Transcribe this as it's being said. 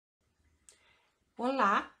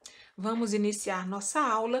Olá, vamos iniciar nossa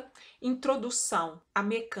aula Introdução à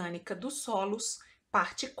Mecânica dos Solos,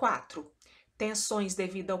 parte 4. Tensões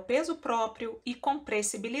devido ao peso próprio e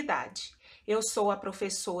compressibilidade. Eu sou a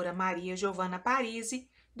professora Giovana Parisi,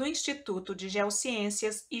 do Instituto de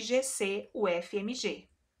Geociências IGC UFMG.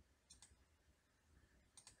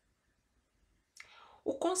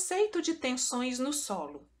 O conceito de tensões no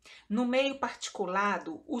solo. No meio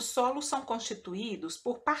particulado, os solos são constituídos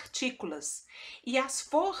por partículas e as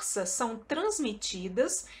forças são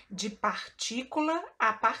transmitidas de partícula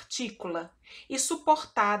a partícula e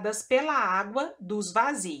suportadas pela água dos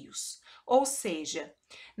vazios, ou seja,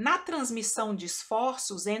 na transmissão de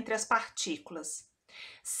esforços entre as partículas.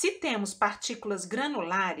 Se temos partículas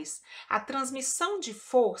granulares, a transmissão de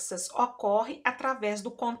forças ocorre através do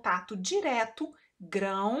contato direto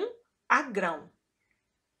grão a grão.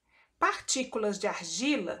 Partículas de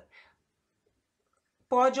argila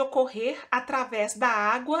pode ocorrer através da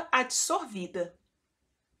água adsorvida.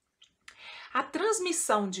 A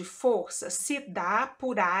transmissão de força se dá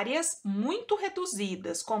por áreas muito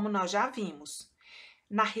reduzidas, como nós já vimos,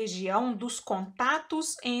 na região dos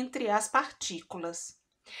contatos entre as partículas.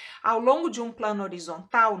 Ao longo de um plano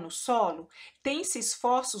horizontal no solo, tem-se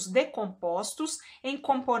esforços decompostos em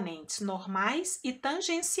componentes normais e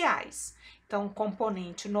tangenciais. Então,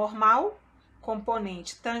 componente normal,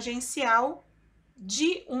 componente tangencial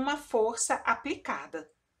de uma força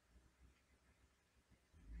aplicada.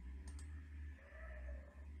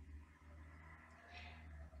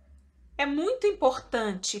 É muito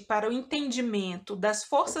importante para o entendimento das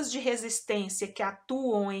forças de resistência que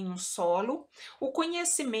atuam em um solo, o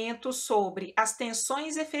conhecimento sobre as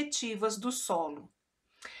tensões efetivas do solo.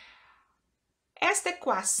 Esta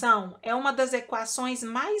equação é uma das equações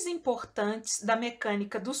mais importantes da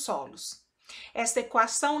mecânica dos solos. Esta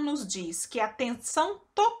equação nos diz que a tensão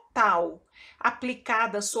total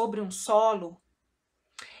aplicada sobre um solo,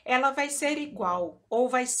 ela vai ser igual ou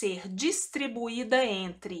vai ser distribuída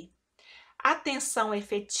entre a tensão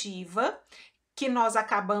efetiva, que nós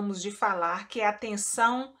acabamos de falar, que é a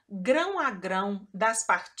tensão grão a grão das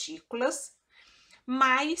partículas,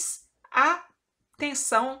 mais a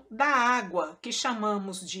tensão da água, que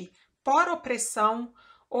chamamos de poropressão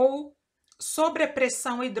ou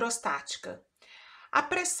sobrepressão hidrostática. A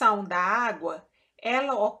pressão da água,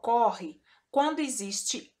 ela ocorre quando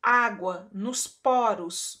existe água nos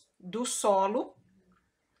poros do solo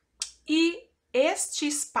e este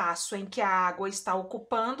espaço em que a água está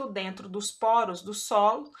ocupando dentro dos poros do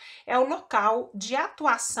solo é o local de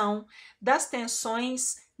atuação das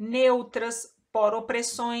tensões neutras,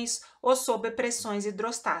 poropressões ou sobrepressões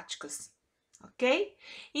hidrostáticas, ok?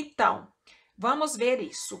 Então, vamos ver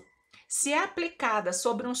isso. Se é aplicada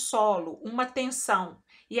sobre um solo uma tensão,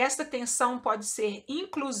 e esta tensão pode ser,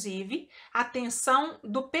 inclusive, a tensão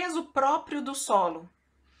do peso próprio do solo,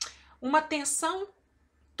 uma tensão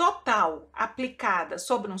total aplicada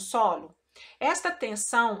sobre um solo, esta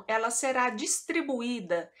tensão ela será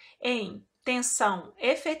distribuída em tensão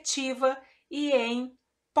efetiva e em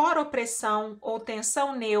poropressão ou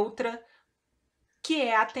tensão neutra, que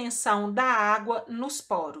é a tensão da água nos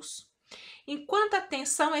poros. Enquanto a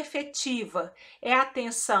tensão efetiva é a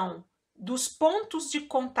tensão dos pontos de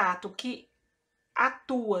contato que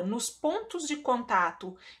atua nos pontos de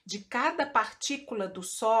contato de cada partícula do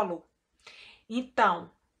solo, então,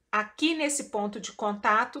 aqui nesse ponto de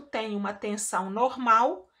contato tem uma tensão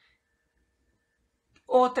normal,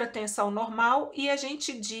 outra tensão normal, e a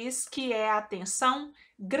gente diz que é a tensão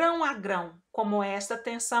grão a grão, como esta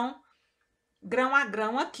tensão grão a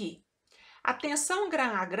grão aqui. A tensão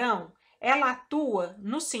grão a grão, ela atua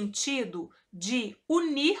no sentido de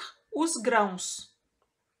unir os grãos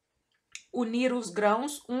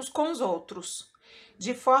uns com os outros,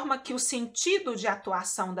 de forma que o sentido de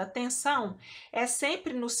atuação da tensão é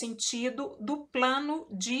sempre no sentido do plano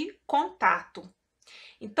de contato.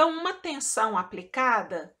 Então, uma tensão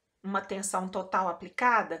aplicada, uma tensão total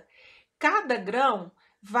aplicada, cada grão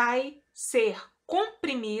vai ser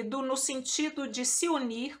comprimido no sentido de se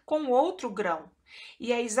unir com outro grão.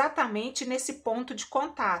 E é exatamente nesse ponto de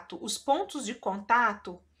contato. Os pontos de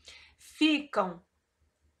contato ficam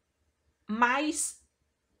mais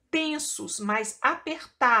tensos, mais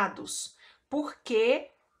apertados,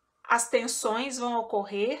 porque as tensões vão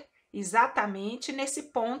ocorrer exatamente nesse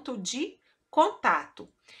ponto de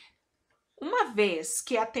contato. Uma vez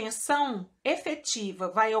que a tensão efetiva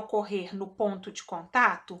vai ocorrer no ponto de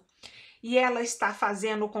contato e ela está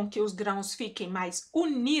fazendo com que os grãos fiquem mais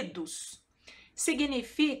unidos,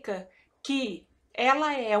 significa que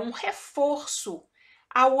ela é um reforço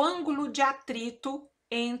ao ângulo de atrito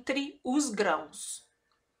entre os grãos.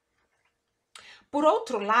 Por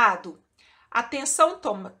outro lado, a tensão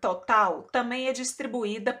total também é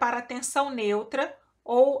distribuída para a tensão neutra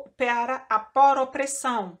ou para a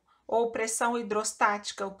poropressão, ou pressão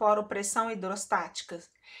hidrostática, ou poropressão hidrostática.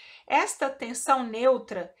 Esta tensão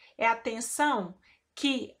neutra é a tensão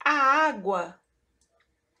que a água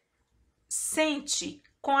sente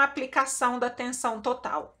com a aplicação da tensão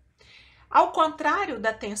total. Ao contrário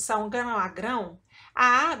da tensão grão a grão, a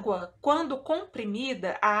água, quando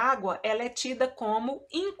comprimida, a água ela é tida como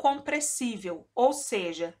incompressível, ou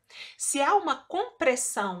seja, se há uma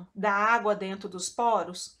compressão da água dentro dos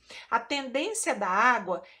poros, a tendência da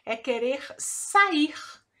água é querer sair.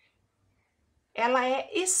 Ela é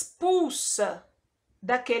expulsa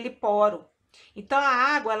daquele poro. Então a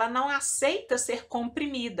água ela não aceita ser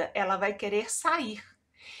comprimida, ela vai querer sair.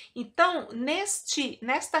 Então,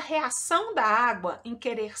 nesta reação da água em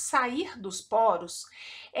querer sair dos poros,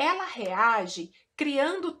 ela reage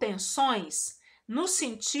criando tensões no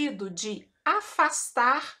sentido de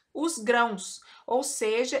afastar os grãos, ou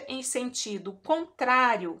seja, em sentido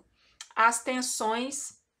contrário às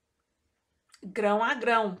tensões grão a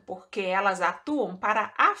grão, porque elas atuam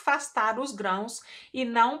para afastar os grãos e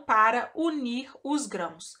não para unir os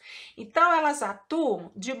grãos. Então, elas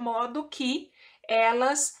atuam de modo que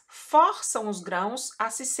elas forçam os grãos a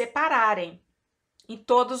se separarem em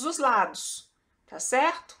todos os lados, tá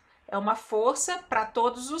certo? É uma força para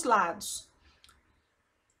todos os lados.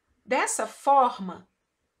 Dessa forma,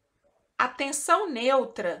 a tensão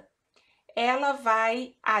neutra, ela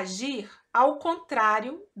vai agir ao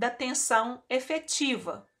contrário da tensão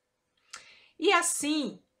efetiva. E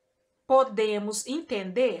assim, podemos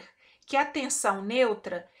entender que a tensão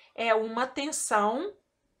neutra é uma tensão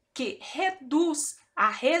que reduz a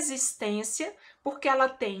resistência, porque ela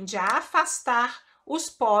tende a afastar os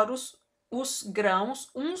poros, os grãos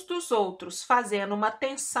uns dos outros, fazendo uma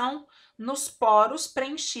tensão nos poros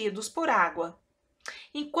preenchidos por água.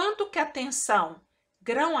 Enquanto que a tensão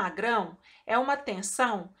grão a grão é uma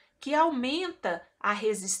tensão que aumenta a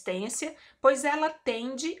resistência, pois ela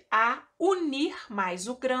tende a unir mais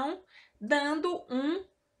o grão, dando um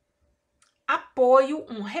apoio,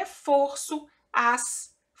 um reforço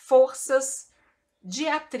às forças de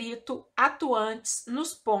atrito atuantes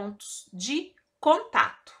nos pontos de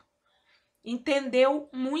contato. Entendeu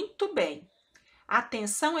muito bem. A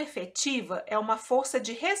tensão efetiva é uma força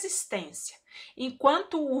de resistência,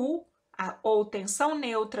 enquanto ou tensão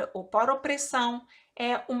neutra ou poropressão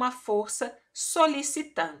é uma força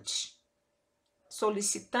solicitante.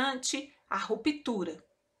 Solicitante à ruptura.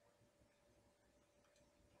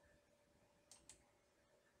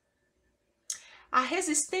 A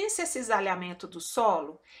resistência a cisalhamento do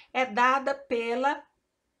solo é dada pela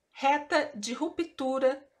reta de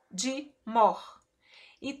ruptura de Mohr.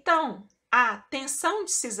 Então, a tensão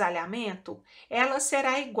de cisalhamento, ela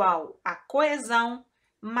será igual à coesão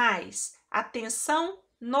mais a tensão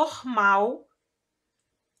normal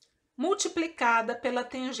multiplicada pela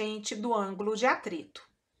tangente do ângulo de atrito.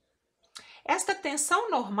 Esta tensão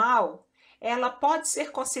normal, ela pode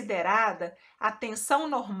ser considerada a tensão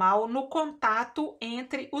normal no contato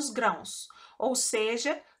entre os grãos, ou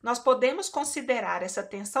seja, nós podemos considerar essa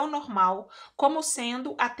tensão normal como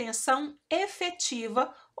sendo a tensão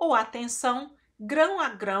efetiva ou a tensão grão a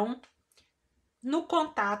grão no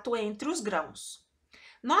contato entre os grãos.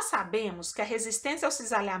 Nós sabemos que a resistência ao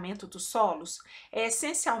cisalhamento dos solos é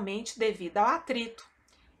essencialmente devida ao atrito.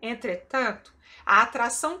 Entretanto, a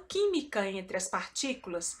atração química entre as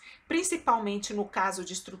partículas, principalmente no caso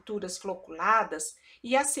de estruturas floculadas,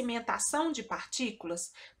 e a cimentação de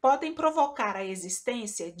partículas podem provocar a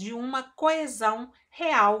existência de uma coesão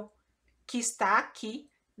real, que está aqui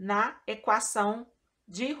na equação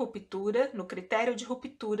de ruptura, no critério de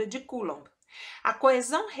ruptura de Coulomb. A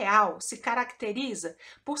coesão real se caracteriza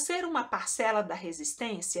por ser uma parcela da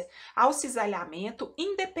resistência ao cisalhamento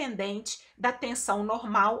independente da tensão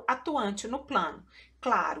normal atuante no plano.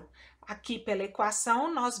 Claro, aqui pela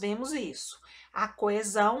equação nós vemos isso. A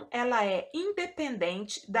coesão ela é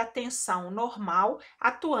independente da tensão normal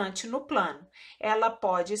atuante no plano. Ela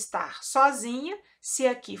pode estar sozinha, se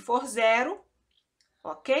aqui for zero,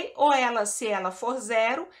 ok? Ou se ela for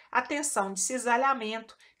zero, a tensão de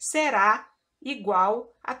cisalhamento será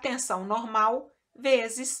igual à tensão normal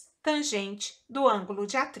vezes tangente do ângulo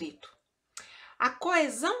de atrito. A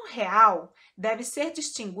coesão real deve ser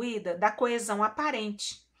distinguida da coesão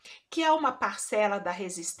aparente. que é uma parcela da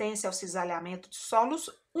resistência ao cisalhamento de solos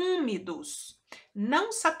úmidos,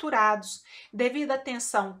 não saturados, devido à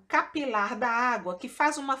tensão capilar da água, que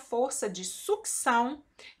faz uma força de sucção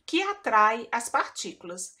que atrai as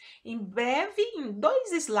partículas. Em breve, em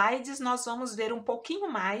 2 slides, nós vamos ver um pouquinho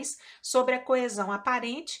mais sobre a coesão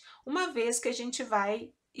aparente, uma vez que a gente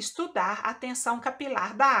vai estudar a tensão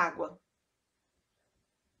capilar da água.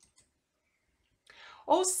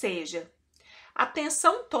 Ou seja, a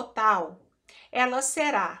tensão total, ela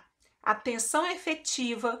será a tensão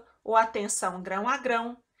efetiva ou a tensão grão a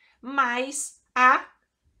grão, mais a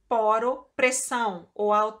poropressão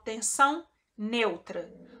ou a tensão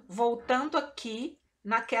neutra. Voltando aqui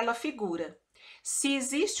naquela figura. Se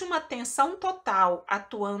existe uma tensão total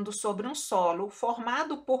atuando sobre um solo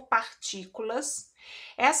formado por partículas,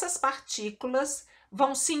 essas partículas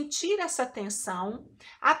vão sentir essa tensão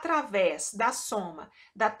através da soma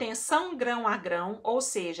da tensão grão a grão, ou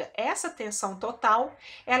seja, essa tensão total,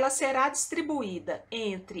 ela será distribuída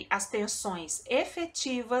entre as tensões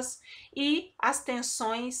efetivas e as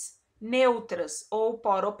tensões neutras ou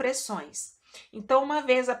poropressões. Então, uma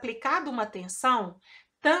vez aplicada uma tensão,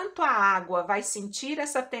 tanto a água vai sentir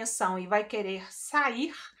essa tensão e vai querer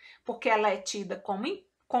sair, porque ela é tida como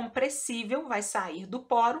incompressível, vai sair do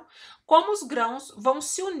poro, como os grãos vão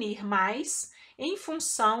se unir mais em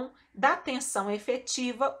função da tensão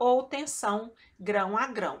efetiva ou tensão grão a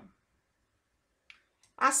grão.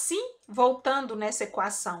 Assim, voltando nessa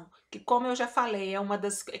equação, que como eu já falei, é uma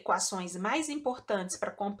das equações mais importantes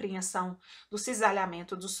para a compreensão do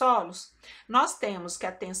cisalhamento dos solos, nós temos que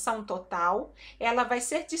a tensão total, ela vai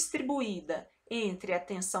ser distribuída entre a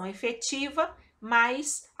tensão efetiva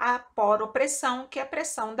mais a poropressão, que é a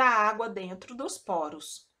pressão da água dentro dos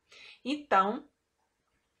poros. Então,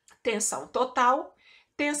 tensão total,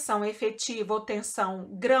 tensão efetiva ou tensão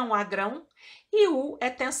grão a grão, e U é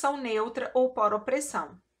tensão neutra ou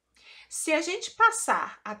poropressão. Se a gente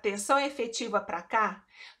passar a tensão efetiva para cá,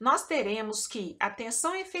 nós teremos que a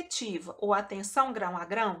tensão efetiva ou a tensão grão a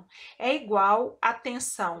grão é igual à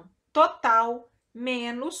tensão total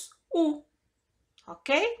menos U,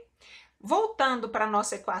 ok? Voltando para a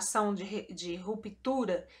nossa equação de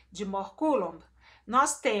ruptura de Mohr-Coulomb,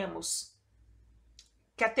 nós temos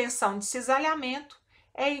que a tensão de cisalhamento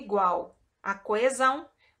é igual à coesão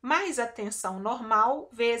mais a tensão normal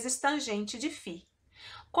vezes tangente de φ.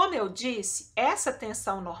 Como eu disse, essa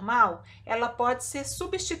tensão normal, ela pode ser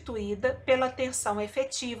substituída pela tensão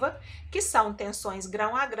efetiva, que são tensões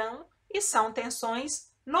grão a grão e são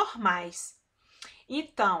tensões normais.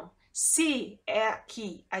 Então, se é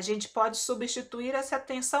aqui, a gente pode substituir essa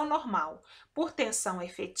tensão normal por tensão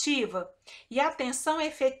efetiva, e a tensão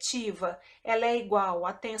efetiva ela é igual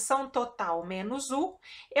à tensão total menos U,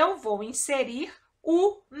 eu vou inserir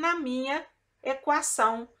U na minha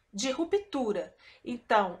equação de ruptura.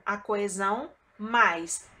 Então, a coesão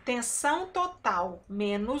mais tensão total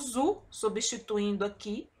menos U, substituindo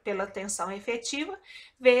aqui pela tensão efetiva,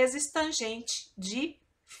 vezes tangente de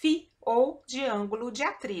φ, ou de ângulo de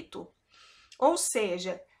atrito. Ou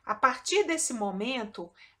seja, a partir desse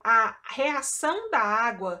momento, a reação da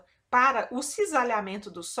água para o cisalhamento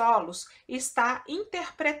dos solos está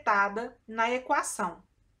interpretada na equação.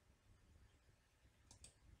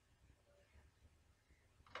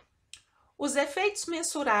 Os efeitos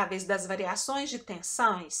mensuráveis das variações de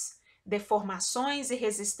tensões, deformações e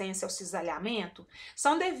resistência ao cisalhamento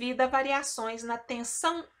são devidas a variações na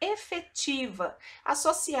tensão efetiva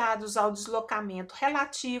associados ao deslocamento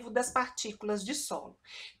relativo das partículas de solo.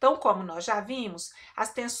 Então, como nós já vimos,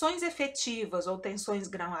 as tensões efetivas ou tensões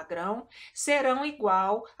grão a grão serão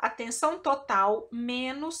igual à tensão total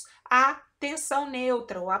menos a tensão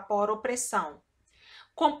neutra ou a poropressão.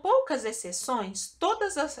 Com poucas exceções,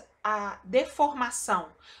 a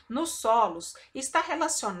deformação nos solos está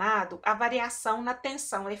relacionado à variação na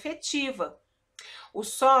tensão efetiva. O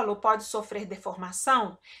solo pode sofrer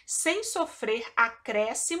deformação sem sofrer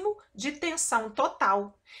acréscimo de tensão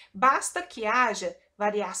total. Basta que haja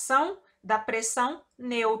variação da pressão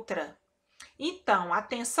neutra. Então, a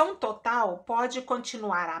tensão total pode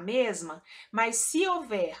continuar a mesma, mas se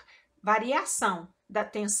houver variação da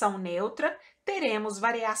tensão neutra, teremos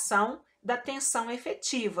variação da tensão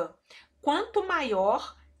efetiva. Quanto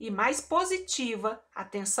maior e mais positiva a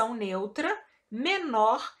tensão neutra,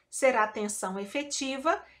 menor será a tensão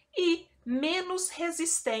efetiva e menos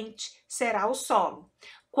resistente será o solo.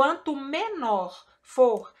 Quanto menor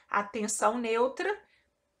for a tensão neutra,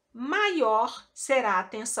 maior será a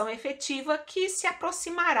tensão efetiva, que se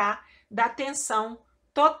aproximará da tensão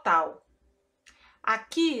total.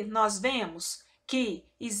 Aqui nós vemos que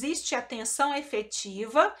existe a tensão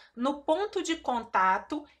efetiva no ponto de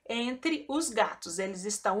contato entre os gatos. Eles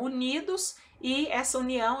estão unidos e essa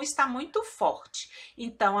união está muito forte.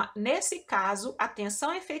 Então, nesse caso, a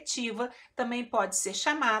tensão efetiva também pode ser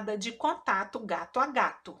chamada de contato gato a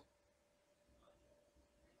gato.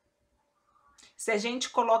 Se a gente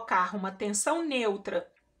colocar uma tensão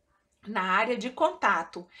neutra na área de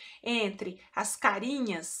contato entre as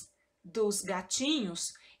carinhas dos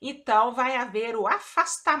gatinhos, então vai haver o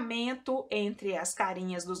afastamento entre as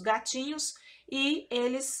carinhas dos gatinhos e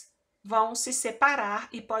eles vão se separar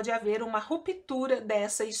e pode haver uma ruptura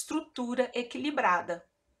dessa estrutura equilibrada.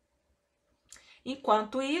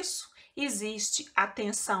 Enquanto isso, existe a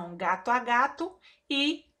tensão gato a gato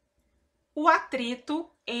e o atrito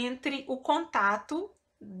entre o contato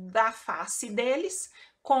da face deles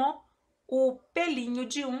com o pelinho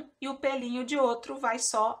de um e o pelinho de outro, vai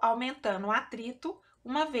só aumentando o atrito,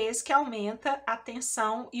 uma vez que aumenta a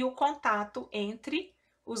tensão e o contato entre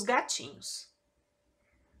os gatinhos.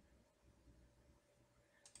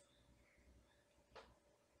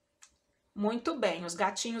 Muito bem, os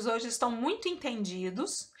gatinhos hoje estão muito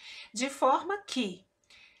entendidos, de forma que,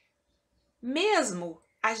 mesmo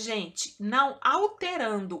a gente não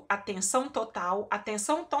alterando a tensão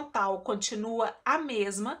total continua a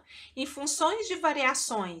mesma, em funções de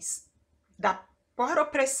variações da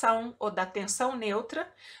poropressão ou da tensão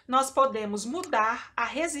neutra, nós podemos mudar a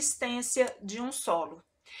resistência de um solo.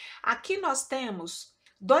 Aqui nós temos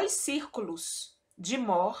dois círculos de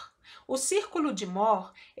Mohr. O círculo de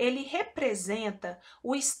Mohr, ele representa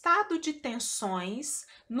o estado de tensões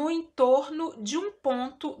no entorno de um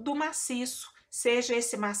ponto do maciço, seja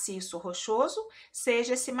esse maciço rochoso,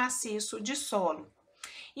 seja esse maciço de solo.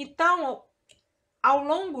 Então,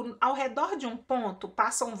 ao redor de um ponto,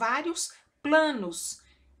 passam vários planos,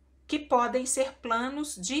 que podem ser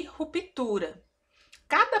planos de ruptura.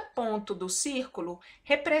 Cada ponto do círculo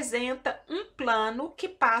representa um plano que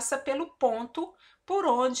passa pelo ponto por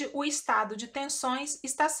onde o estado de tensões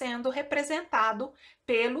está sendo representado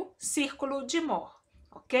pelo círculo de Mohr,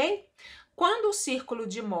 ok? Quando o círculo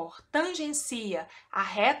de Mohr tangencia a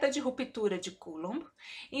reta de ruptura de Coulomb,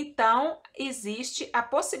 então existe a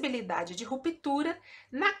possibilidade de ruptura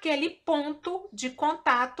naquele ponto de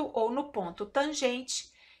contato ou no ponto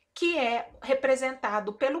tangente, que é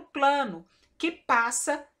representado pelo plano que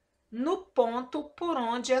passa no ponto por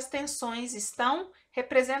onde as tensões estão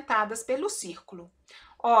representadas pelo círculo.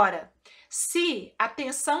 Ora, se a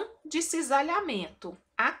tensão de cisalhamento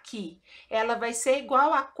aqui, ela vai ser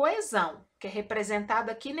igual à coesão, que é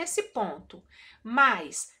representada aqui nesse ponto,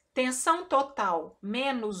 mais tensão total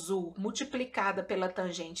menos U multiplicada pela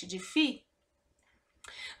tangente de φ,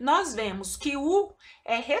 nós vemos que U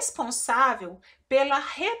é responsável pela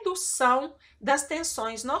redução das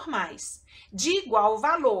tensões normais. De igual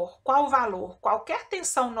valor, qual valor? Qualquer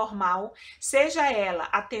tensão normal, seja ela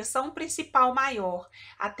a tensão principal maior,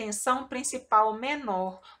 a tensão principal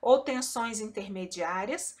menor ou tensões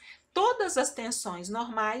intermediárias, todas as tensões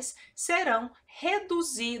normais serão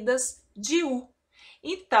reduzidas de U.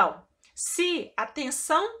 Então, se a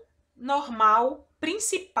tensão normal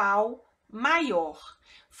principal maior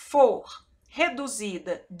for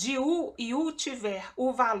reduzida de U e U tiver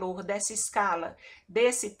o valor dessa escala,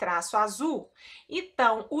 desse traço azul,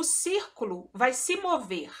 então o círculo vai se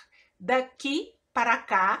mover daqui para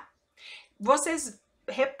cá. Vocês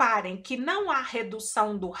reparem que não há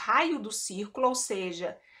redução do raio do círculo, ou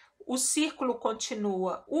seja, o círculo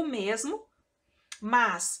continua o mesmo,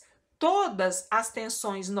 mas todas as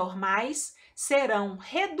tensões normais serão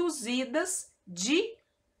reduzidas de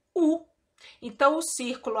U. Então, o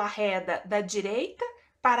círculo arreda da direita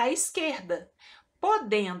para a esquerda,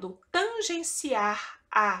 podendo tangenciar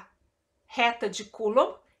a reta de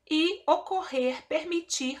Coulomb e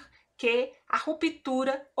permitir que a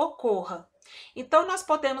ruptura ocorra. Então, nós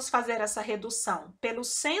podemos fazer essa redução pelo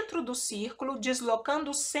centro do círculo,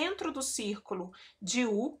 deslocando o centro do círculo de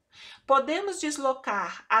U. Podemos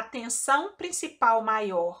deslocar a tensão principal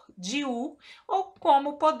maior de U, ou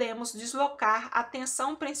como podemos deslocar a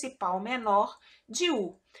tensão principal menor de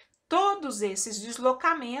U. Todos esses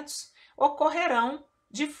deslocamentos ocorrerão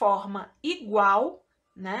de forma igual,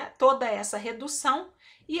 né? Toda essa redução,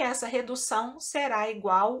 e essa redução será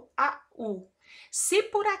igual a U. Se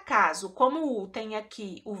por acaso, como U tem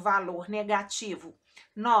aqui o valor negativo,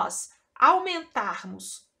 nós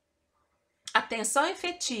aumentarmos a tensão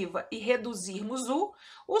efetiva e reduzirmos U,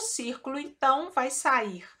 o círculo então vai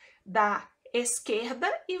sair da esquerda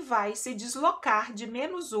e vai se deslocar de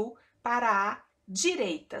menos U para a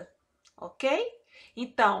direita, ok?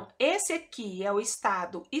 Então, esse aqui é o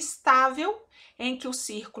estado estável, em que o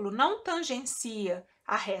círculo não tangencia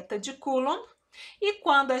a reta de Coulomb, e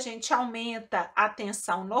quando a gente aumenta a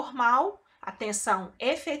tensão normal, a tensão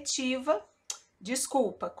efetiva,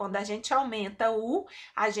 desculpa, quando a gente aumenta U,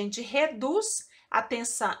 a gente reduz a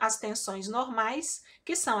tensão, as tensões normais,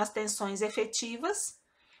 que são as tensões efetivas,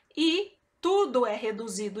 e tudo é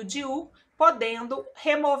reduzido de U, podendo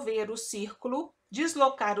remover o círculo,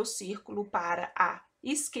 deslocar o círculo para a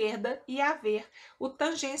esquerda e haver o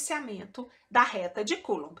tangenciamento da reta de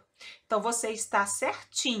Coulomb. Então, você está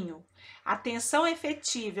certinho. A tensão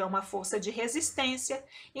efetiva é uma força de resistência,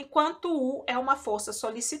 enquanto U é uma força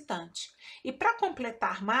solicitante. E para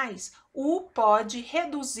completar mais, U pode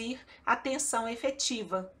reduzir a tensão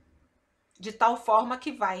efetiva, de tal forma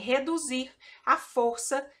que vai reduzir a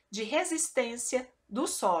força de resistência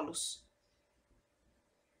dos solos.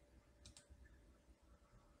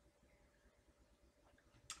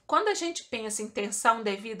 Quando a gente pensa em tensão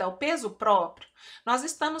devida ao peso próprio, nós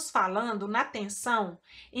estamos falando na tensão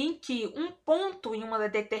em que um ponto em uma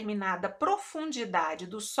determinada profundidade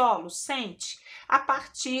do solo sente a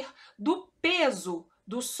partir do peso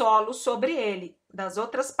do solo sobre ele, das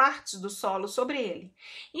outras partes do solo sobre ele.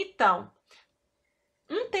 Então,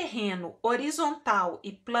 um terreno horizontal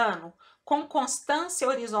e plano, com constância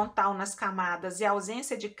horizontal nas camadas e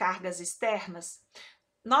ausência de cargas externas,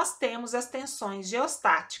 nós temos as tensões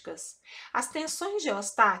geostáticas. As tensões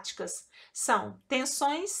geostáticas são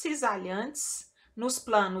tensões cisalhantes nos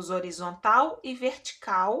planos horizontal e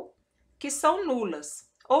vertical, que são nulas.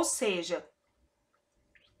 Ou seja,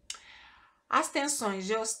 as tensões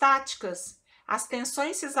geostáticas, as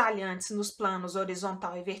tensões cisalhantes nos planos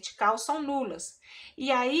horizontal e vertical são nulas. E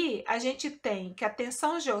aí a gente tem que a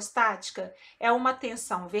tensão geostática é uma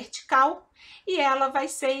tensão vertical e ela vai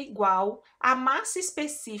ser igual à massa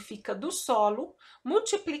específica do solo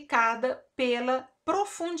multiplicada pela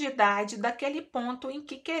profundidade daquele ponto em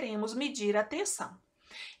que queremos medir a tensão.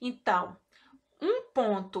 Então, um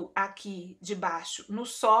ponto aqui de baixo no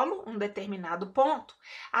solo, um determinado ponto,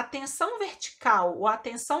 a tensão vertical ou a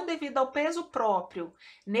tensão devida ao peso próprio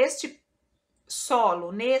neste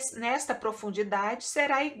solo, nesta profundidade,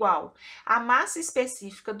 será igual à massa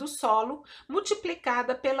específica do solo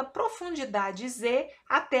multiplicada pela profundidade Z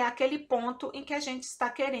até aquele ponto em que a gente está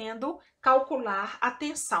querendo calcular a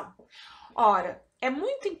tensão. Ora, é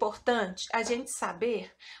muito importante a gente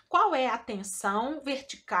saber qual é a tensão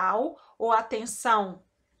vertical ou a tensão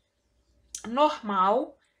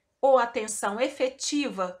normal ou a tensão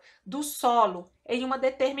efetiva do solo em uma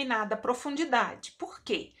determinada profundidade. Por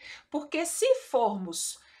quê? Porque se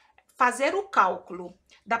formos fazer o cálculo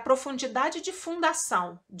da profundidade de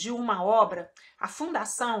fundação de uma obra, a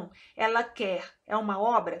fundação, é uma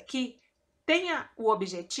obra que tenha o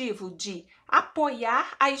objetivo de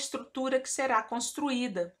apoiar a estrutura que será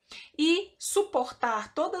construída e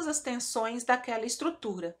suportar todas as tensões daquela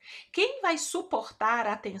estrutura. Quem vai suportar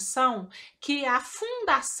a tensão que a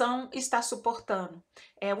fundação está suportando?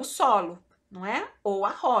 É o solo, não é? Ou a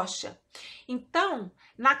rocha. Então,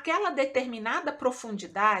 naquela determinada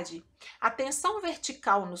profundidade, a tensão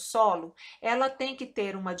vertical no solo, ela tem que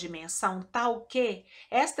ter uma dimensão tal que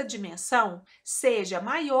esta dimensão seja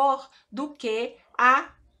maior do que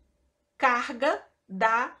a carga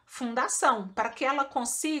da fundação, para que ela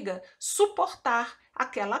consiga suportar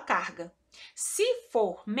aquela carga. Se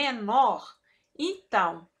for menor,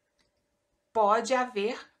 então pode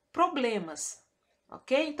haver problemas,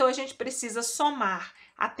 ok? Então a gente precisa somar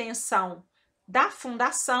a tensão da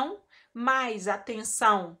fundação mais a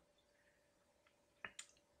tensão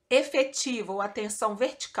efetiva ou a tensão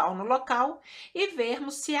vertical no local e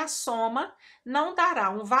vermos se a soma não dará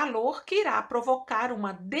um valor que irá provocar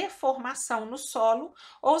uma deformação no solo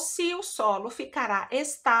ou se o solo ficará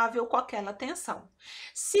estável com aquela tensão.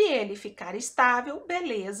 Se ele ficar estável,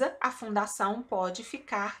 beleza, a fundação pode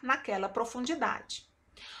ficar naquela profundidade.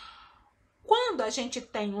 Quando a gente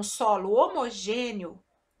tem um solo homogêneo,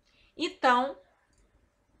 então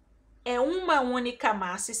é uma única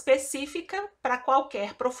massa específica para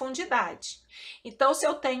qualquer profundidade. Então, se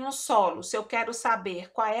eu tenho um solo, se eu quero saber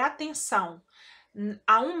qual é a tensão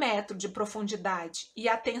a 1 metro de profundidade e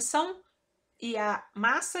a tensão e a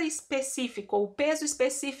massa específica ou o peso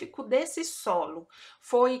específico desse solo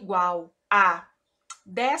for igual a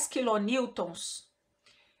 10 quilonewtons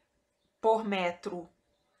por metro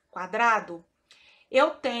quadrado,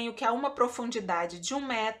 eu tenho que a uma profundidade de 1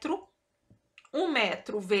 metro, 1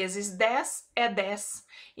 metro vezes 10 é 10.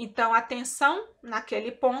 Então, a tensão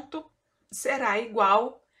naquele ponto será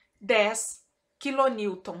igual a 10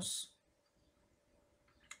 quilonewtons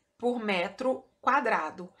por metro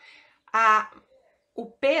quadrado. o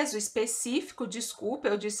peso específico, desculpa,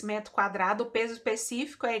 eu disse metro quadrado, o peso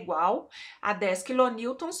específico é igual a 10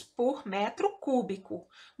 quilonewtons por metro cúbico,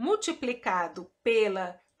 multiplicado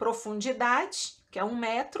pela profundidade, que é 1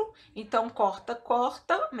 metro, então corta,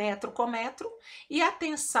 metro com metro, e a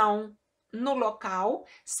tensão no local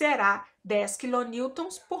será 10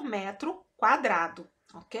 quilonewtons por metro quadrado,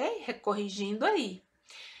 ok? Recorrigindo aí.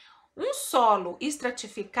 Um solo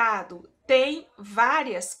estratificado tem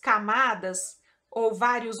várias camadas ou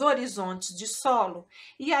vários horizontes de solo,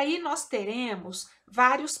 e aí nós teremos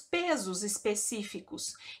vários pesos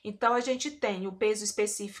específicos. Então, a gente tem o peso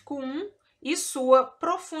específico 1 e sua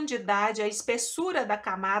profundidade, a espessura da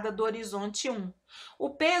camada do horizonte 1. O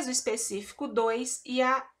peso específico 2 e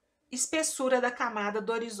a espessura da camada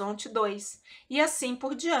do horizonte 2, e assim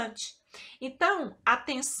por diante. Então, a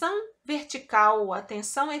tensão vertical ou a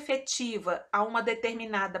tensão efetiva a uma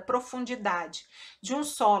determinada profundidade de um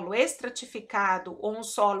solo estratificado ou um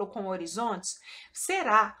solo com horizontes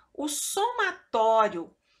será o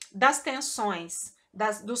somatório das tensões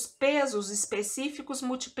dos pesos específicos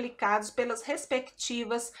multiplicados pelas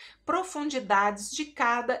respectivas profundidades de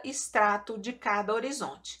cada estrato, de cada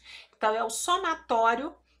horizonte. Então, é o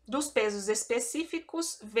somatório dos pesos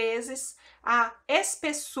específicos vezes a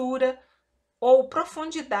espessura ou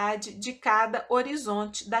profundidade de cada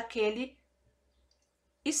horizonte daquele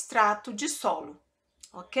extrato de solo,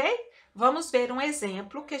 ok? Vamos ver um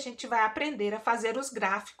exemplo que a gente vai aprender a fazer os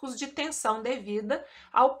gráficos de tensão devida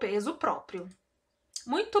ao peso próprio.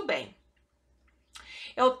 Muito bem.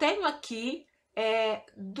 Eu tenho aqui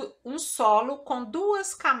um solo com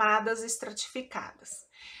duas camadas estratificadas.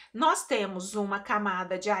 Nós temos uma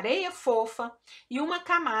camada de areia fofa e uma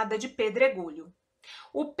camada de pedregulho.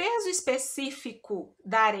 O peso específico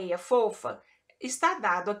da areia fofa está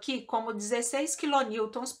dado aqui como 16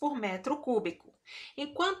 quilonewtons por metro cúbico,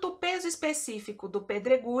 enquanto o peso específico do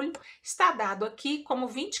pedregulho está dado aqui como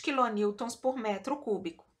 20 quilonewtons por metro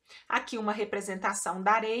cúbico. Aqui uma representação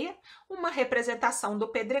da areia, uma representação do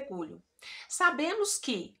pedregulho. Sabemos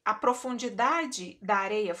que a profundidade da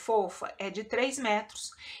areia fofa é de 3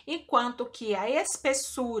 metros, enquanto que a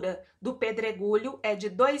espessura do pedregulho é de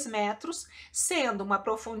 2 metros, sendo uma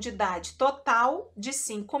profundidade total de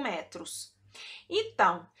 5 metros.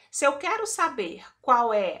 Então, se eu quero saber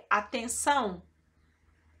qual é a tensão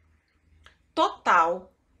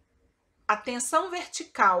total, a tensão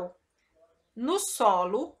vertical no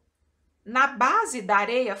solo, na base da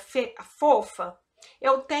areia fofa,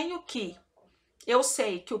 eu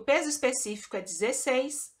sei que o peso específico é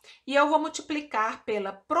 16 e eu vou multiplicar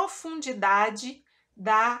pela profundidade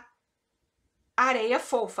da areia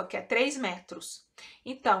fofa, que é 3 metros.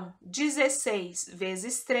 Então, 16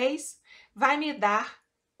 vezes 3 vai me dar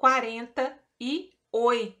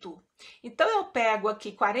 48. Então, eu pego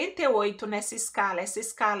aqui 48 nessa escala, essa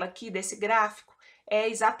escala aqui desse gráfico é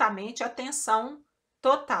exatamente a tensão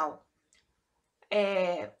total.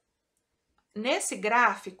 Nesse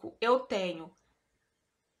gráfico, eu tenho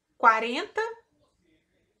 40,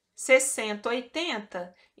 60,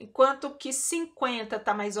 80, enquanto que 50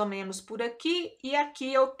 está mais ou menos por aqui, e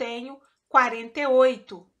aqui eu tenho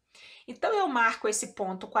 48. Então, eu marco esse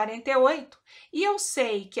ponto 48 e eu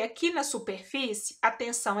sei que aqui na superfície a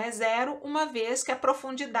tensão é zero, uma vez que a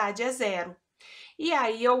profundidade é zero. E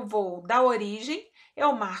aí eu vou da origem,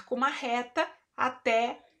 eu marco uma reta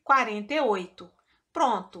até 48.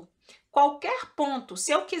 Pronto. Qualquer ponto,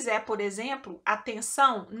 se eu quiser, por exemplo, a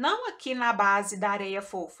tensão, não aqui na base da areia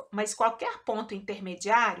fofa, mas qualquer ponto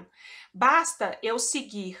intermediário, basta eu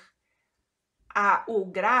seguir o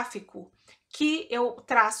gráfico que eu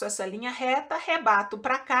traço essa linha reta, rebato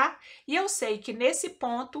para cá e eu sei que nesse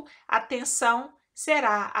ponto a tensão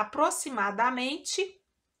será aproximadamente,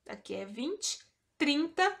 aqui é 20,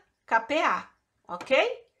 30 kPa,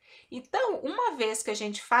 ok? Então, uma vez que a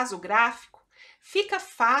gente faz o gráfico, fica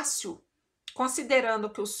fácil, considerando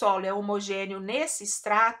que o solo é homogêneo nesse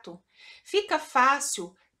extrato, fica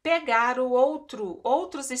fácil pegar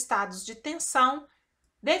outros estados de tensão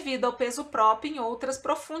devido ao peso próprio em outras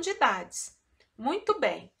profundidades. Muito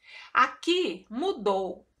bem. Aqui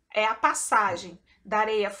mudou a passagem da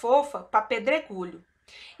areia fofa para pedregulho.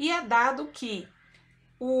 E é dado que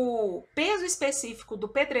o peso específico do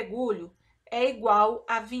pedregulho é igual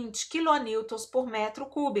a 20 quilonewtons por metro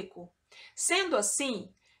cúbico. Sendo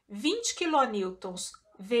assim, 20 quilonewtons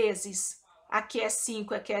vezes, aqui é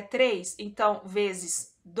 5, aqui é 3, então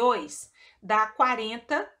vezes 2 dá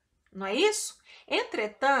 40, não é isso?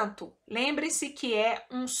 Entretanto, lembre-se que é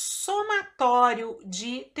um somatório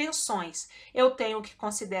de tensões. Eu tenho que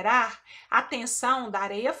considerar a tensão da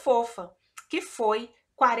areia fofa, que foi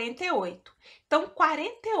 48. Então,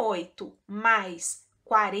 48 mais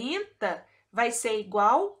 40 vai ser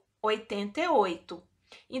igual a 88.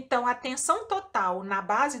 Então, a tensão total na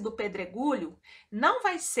base do pedregulho não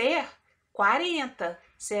vai ser 40,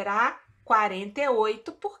 será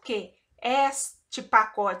 48, porque este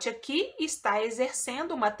pacote aqui está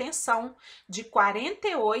exercendo uma tensão de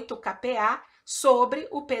 48 kPa sobre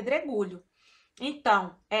o pedregulho.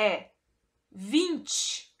 Então, é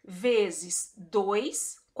 20 vezes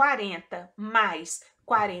 2, 40, mais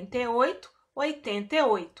 48,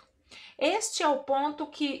 88. Este é o ponto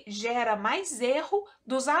que gera mais erro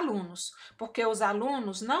dos alunos, porque os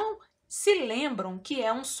alunos não se lembram que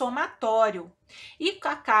é um somatório e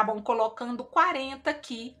acabam colocando 40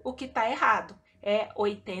 aqui, o que está errado, é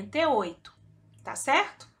 88, tá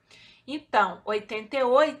certo? Então,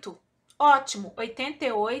 88, ótimo,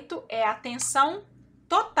 88 é a tensão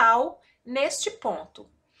total neste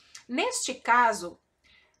ponto. Neste caso,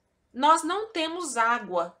 nós não temos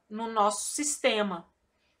água no nosso sistema.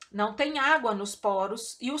 Não tem água nos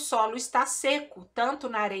poros e o solo está seco, tanto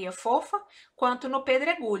na areia fofa quanto no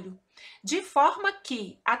pedregulho. De forma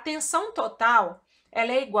que a tensão total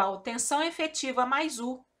ela é igual a tensão efetiva mais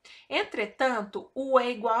U. Entretanto, U é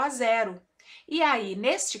igual a zero. E aí,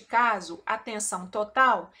 neste caso, a tensão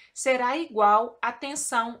total será igual à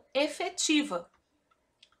tensão efetiva.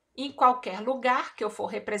 Em qualquer lugar que eu for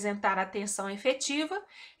representar a tensão efetiva,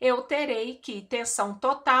 eu terei que tensão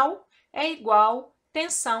total é igual a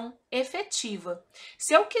tensão efetiva.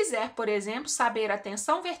 Se eu quiser, por exemplo, saber a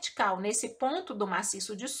tensão vertical nesse ponto do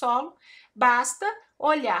maciço de solo, basta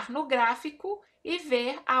olhar no gráfico e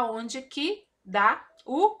ver aonde que dá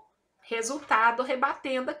o resultado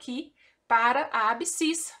rebatendo aqui para a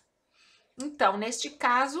abscissa. Então, neste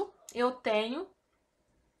caso, eu tenho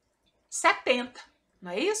 70,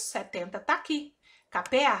 não é isso? 70 está aqui,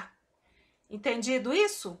 kPa. Entendido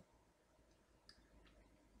isso?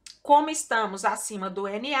 Como estamos acima do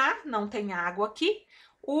Na, não tem água aqui,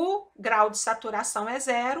 o grau de saturação é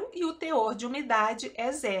zero e o teor de umidade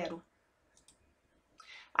é zero.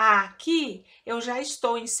 Aqui eu já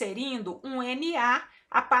estou inserindo um Na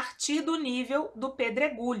a partir do nível do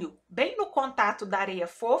pedregulho, bem no contato da areia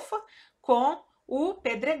fofa com o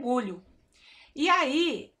pedregulho. E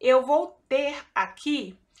aí eu vou ter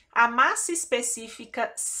aqui a massa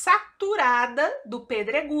específica saturada do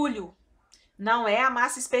pedregulho. Não é a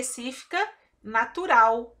massa específica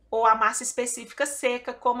natural ou a massa específica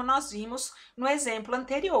seca, como nós vimos no exemplo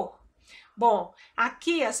anterior. Bom,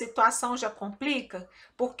 aqui a situação já complica,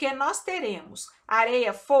 porque nós teremos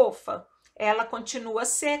areia fofa, ela continua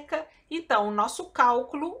seca, então o nosso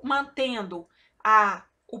cálculo, mantendo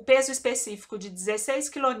o peso específico de 16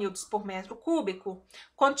 kN por metro cúbico,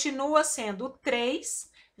 continua sendo 3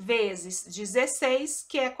 vezes 16,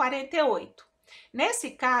 que é 48.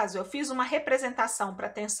 Nesse caso, eu fiz uma representação para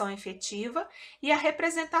a tensão efetiva e a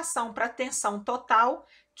representação para a tensão total,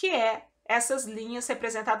 que é essas linhas,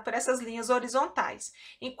 representado por essas linhas horizontais,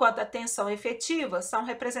 enquanto a tensão efetiva são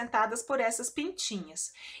representadas por essas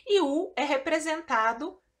pintinhas. E U é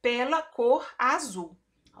representado pela cor azul,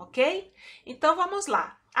 ok? Então, vamos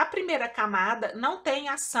lá. A primeira camada não tem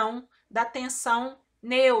ação da tensão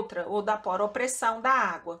neutra ou da poropressão da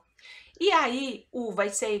água. E aí, U vai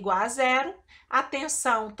ser igual a zero, a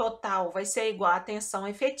tensão total vai ser igual à tensão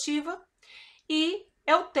efetiva, e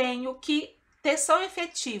eu tenho que tensão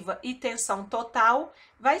efetiva e tensão total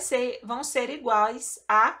vão ser iguais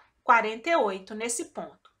a 48 nesse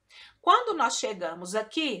ponto. Quando nós chegamos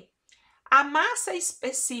aqui, a massa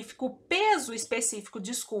específica, o peso específico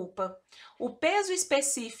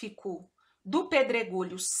do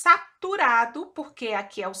pedregulho saturado, porque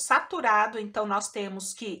aqui é o saturado, então nós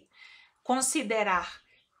temos que considerar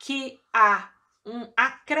que há um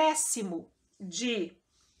acréscimo de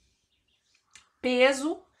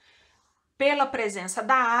peso pela presença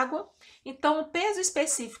da água. Então, o peso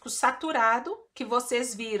específico saturado, que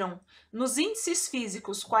vocês viram nos índices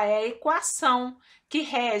físicos, qual é a equação que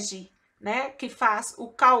rege, né, que faz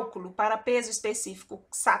o cálculo para peso específico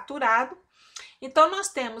saturado. Então, nós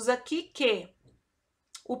temos aqui que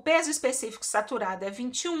o peso específico saturado é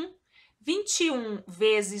 21. 21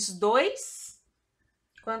 vezes 2,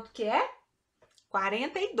 quanto que é?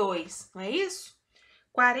 42, não é isso?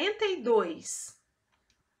 42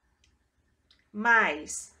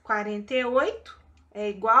 mais 48 é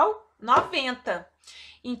igual a 90.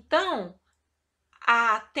 Então,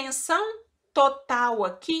 a tensão total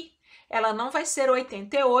aqui, ela não vai ser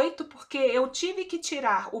 88, porque eu tive que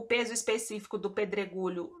tirar o peso específico do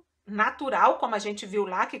pedregulho natural, como a gente viu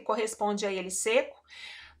lá, que corresponde a ele seco,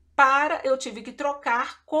 eu tive que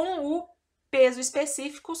trocar com o peso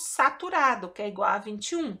específico saturado, que é igual a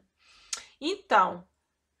 21. Então,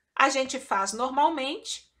 A gente faz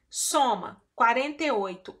normalmente, soma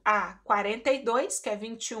 48 a 42, que é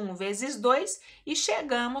 21 vezes 2, e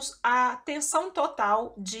chegamos à tensão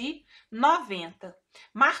total de 90.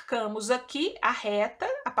 Marcamos aqui a reta,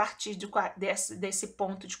 a partir desse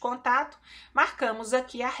ponto de contato, marcamos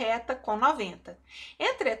aqui a reta com 90.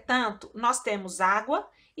 Entretanto, nós temos água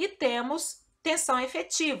e temos tensão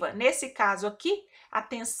efetiva. Nesse caso aqui, a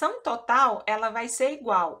tensão total ela vai ser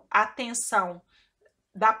igual à tensão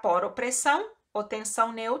da poropressão, ou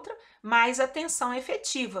tensão neutra, mais a tensão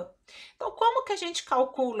efetiva. Então, como que a gente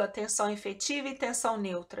calcula tensão efetiva e tensão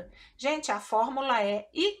neutra? Gente, a fórmula é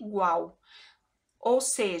igual. Ou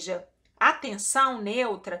seja, a tensão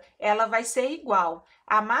neutra, ela vai ser igual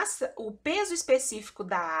a massa, o peso específico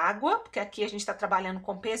da água, porque aqui a gente está trabalhando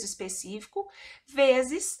com peso específico,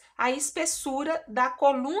 vezes a espessura da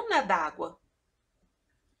coluna d'água.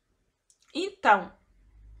 Então,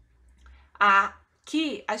 aqui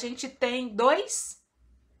a gente tem 2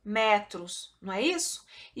 metros, não é isso?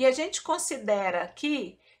 E a gente considera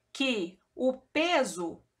aqui que o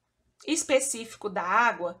peso específico da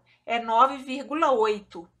água é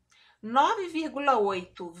 9,8.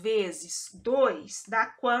 9,8 vezes 2 dá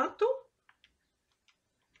quanto?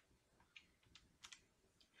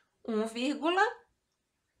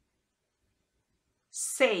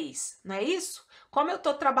 1,6, não é isso? Como eu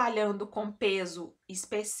estou trabalhando com peso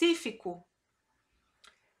específico,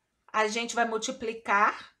 a gente vai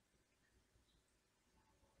multiplicar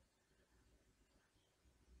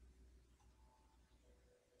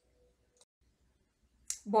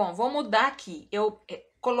Bom, vou mudar aqui. Eu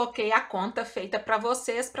coloquei a conta feita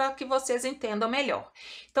para que vocês entendam melhor.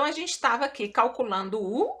 Então, a gente estava aqui calculando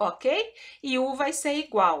U, ok? E U vai ser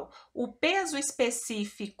igual o peso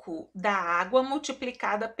específico da água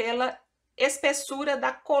multiplicada pela espessura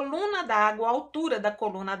da coluna d'água, a altura da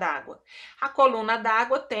coluna d'água. A coluna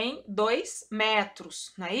d'água tem 2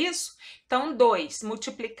 metros, não é isso? Então, 2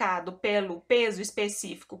 multiplicado pelo peso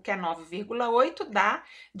específico, que é 9,8, dá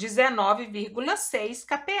 19,6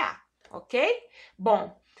 kPa, ok?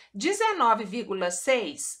 Bom,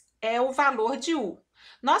 19,6 é o valor de U.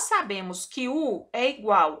 Nós sabemos que U é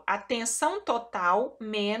igual à tensão total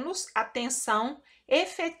menos a tensão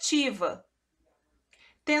efetiva.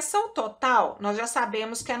 Tensão total, nós já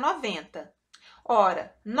sabemos que é 90.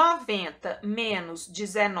 Ora, 90 menos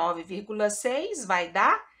 19,6 vai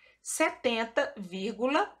dar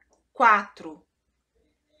 70,4.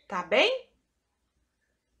 Tá bem?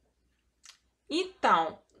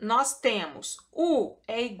 Então, nós temos U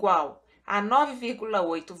é igual a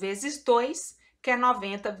 9,8 vezes 2, que é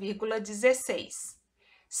 90,16.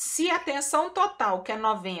 Se a tensão total, que é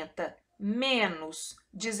 90, menos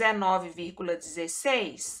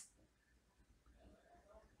 19,16,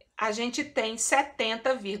 a gente tem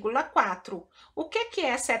 70,4. O que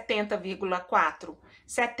é 70,4?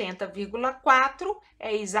 70,4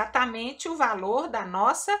 é exatamente o valor da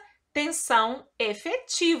nossa tensão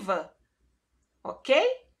efetiva, ok?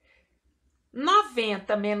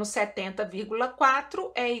 90 menos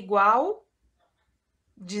 70,4 é igual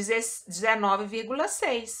a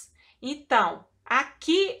 19,6. Então,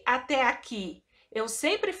 aqui até aqui, eu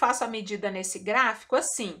sempre faço a medida nesse gráfico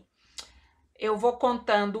assim. Eu vou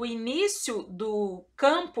contando o início do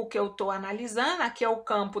campo que eu estou analisando, aqui é o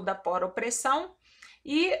campo da poropressão,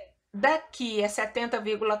 e daqui é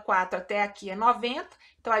 70,4 até aqui é 90,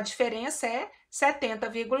 então a diferença é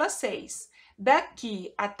 70,6.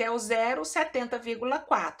 Daqui até o zero,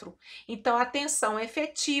 70,4. Então, a tensão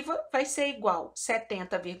efetiva vai ser igual a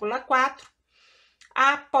 70,4.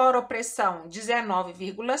 A poropressão,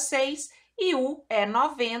 19,6. E U é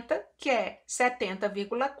 90, que é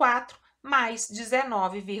 70,4 mais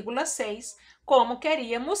 19,6, como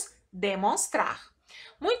queríamos demonstrar.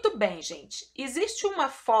 Muito bem, gente. Existe uma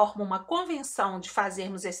forma, uma convenção de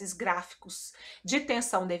fazermos esses gráficos de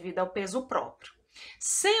tensão devido ao peso próprio.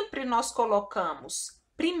 Sempre nós colocamos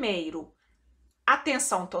primeiro a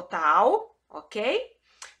tensão total, ok?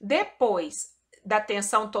 Depois da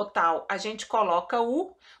tensão total, a gente coloca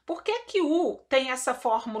U. Por que que U tem essa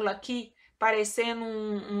fórmula aqui, parecendo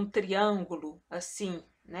um triângulo, assim,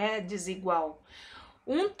 né? Desigual.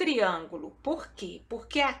 Um triângulo, por quê?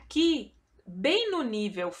 Porque aqui, bem no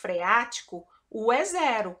nível freático, U é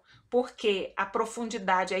zero, porque a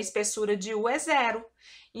profundidade, a espessura de U é zero.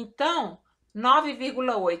 Então,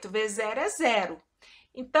 9,8 vezes 0 é 0.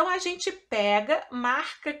 Então, a gente pega,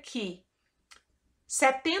 marca aqui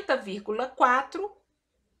 70,4,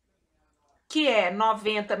 que é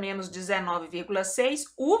 90 menos 19,6,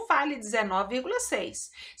 U vale 19,6.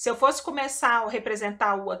 Se eu fosse começar a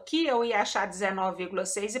representar U aqui, eu ia achar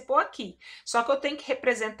 19,6 e pôr aqui. Só que eu tenho que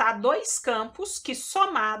representar dois campos que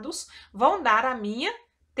somados vão dar a minha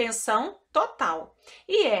tensão total.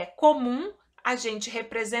 E é comum a gente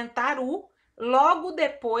representar U logo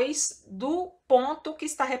depois do ponto que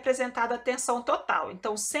está representada a tensão total.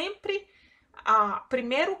 Então, sempre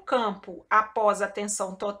primeiro campo após a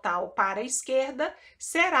tensão total para a esquerda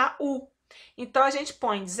será U. Então, a gente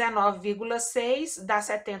põe 19,6, dá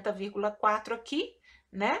 70,4 aqui,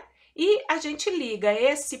 né? E a gente liga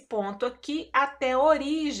esse ponto aqui até a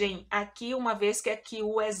origem aqui, uma vez que aqui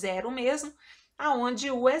U é zero mesmo,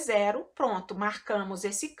 aonde U é zero, pronto, marcamos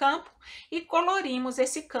esse campo e colorimos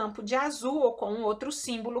esse campo de azul ou com outro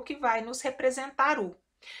símbolo que vai nos representar U.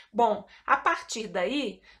 Bom, a partir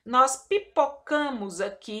daí, nós pipocamos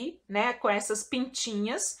aqui, né, com essas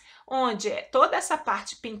pintinhas, onde toda essa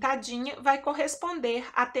parte pintadinha vai corresponder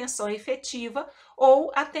à tensão efetiva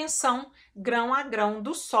ou à tensão grão a grão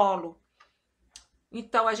do solo.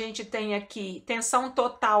 Então, a gente tem aqui, tensão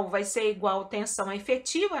total vai ser igual a tensão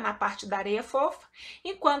efetiva na parte da areia fofa,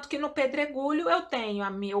 enquanto que no pedregulho eu tenho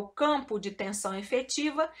meu campo de tensão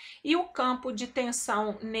efetiva e o campo de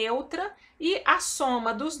tensão neutra, e a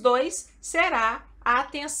soma dos dois será a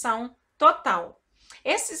tensão total.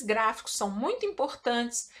 Esses gráficos são muito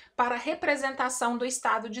importantes para a representação do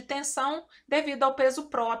estado de tensão devido ao peso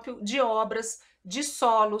próprio de obras, de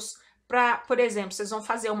solos. Por exemplo, vocês vão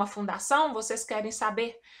fazer uma fundação, vocês querem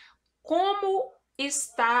saber como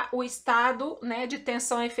está o estado, né, de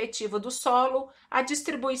tensão efetiva do solo, a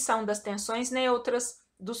distribuição das tensões neutras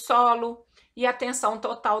do solo e a tensão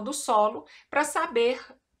total do solo, para saber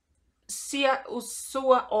se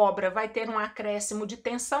sua obra vai ter um acréscimo de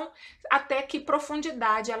tensão, até que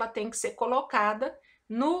profundidade ela tem que ser colocada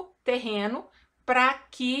no terreno para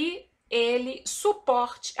que ele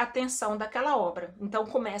suporte a tensão daquela obra. Então,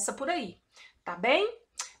 começa por aí, tá bem?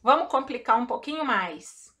 Vamos complicar um pouquinho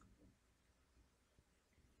mais.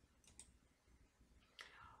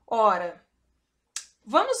 Ora,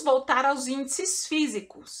 vamos voltar aos índices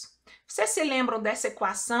físicos. Vocês se lembram dessa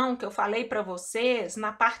equação que eu falei para vocês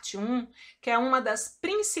na parte 1, que é uma das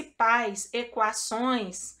principais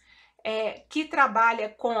equações que trabalha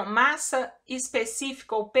com massa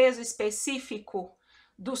específica ou peso específico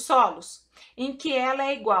dos solos, em que ela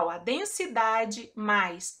é igual a densidade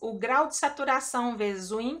mais o grau de saturação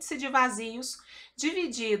vezes o índice de vazios,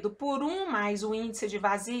 dividido por 1 mais o índice de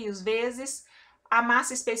vazios vezes a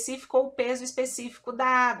massa específica ou o peso específico da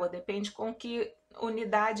água, depende com que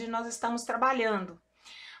unidade nós estamos trabalhando.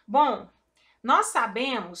 Bom, nós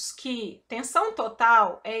sabemos que tensão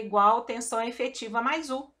total é igual a tensão efetiva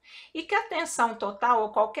mais U, e que a tensão total,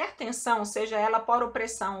 ou qualquer tensão, seja ela por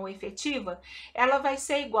opressão ou efetiva, ela vai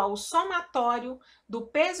ser igual ao somatório do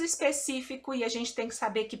peso específico, e a gente tem que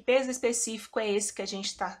saber que peso específico é esse que a gente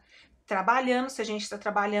está trabalhando, se a gente está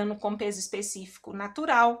trabalhando com peso específico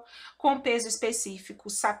natural, com peso específico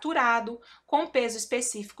saturado, com peso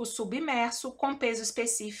específico submerso, com peso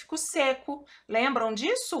específico seco. Lembram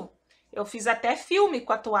disso? Eu fiz até filme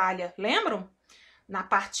com a toalha, lembram? Na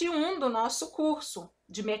parte 1 do nosso curso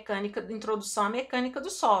de mecânica, de introdução à mecânica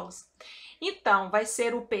dos solos. Então, vai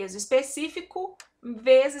ser o peso específico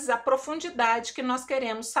vezes a profundidade que nós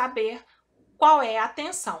queremos saber qual é a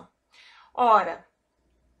tensão. Ora,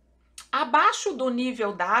 abaixo do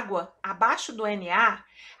nível d'água, abaixo do NA,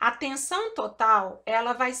 a tensão total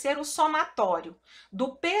ela vai ser o somatório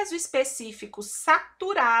do peso específico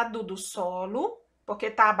saturado do solo, porque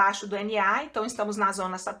está abaixo do NA, então estamos na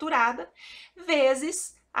zona saturada,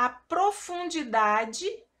 vezes a profundidade,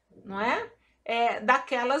 não é?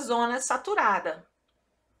 Daquela zona saturada.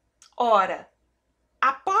 Ora,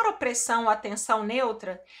 a poropressão, a tensão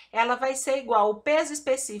neutra, ela vai ser igual ao peso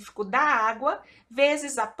específico da água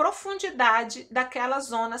vezes a profundidade daquela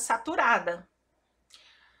zona saturada.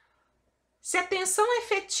 Se a tensão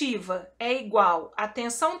efetiva é igual à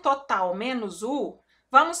tensão total menos U,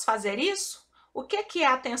 vamos fazer isso? O que é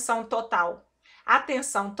a tensão total? A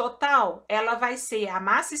tensão total, ela vai ser a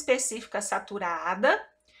massa específica saturada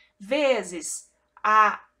vezes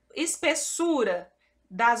a espessura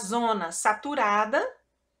da zona saturada,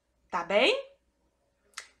 tá bem?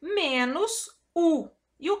 Menos U.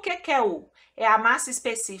 E o que é U? É a massa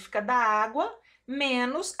específica da água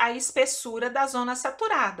menos a espessura da zona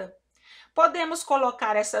saturada. Podemos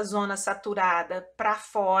colocar essa zona saturada para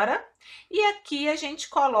fora e aqui a gente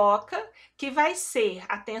coloca que vai ser,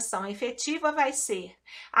 a tensão efetiva vai ser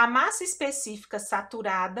a massa específica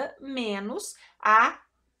saturada menos a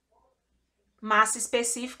massa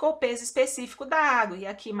específica ou peso específico da água. E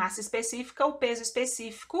aqui, massa específica ou peso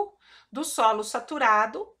específico do solo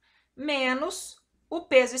saturado, menos o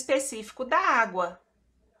peso específico da água,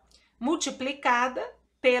 multiplicada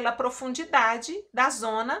pela profundidade da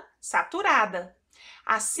zona saturada.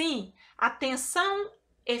 Assim, a tensão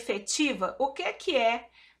efetiva, o que é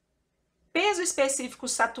peso específico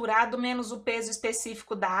saturado menos o peso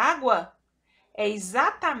específico da água? É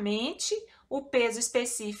exatamente o peso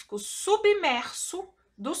específico submerso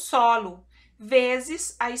do solo,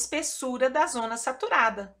 vezes a espessura da zona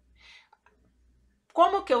saturada.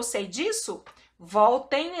 Como que eu sei disso?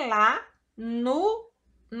 Voltem lá no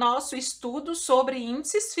nosso estudo sobre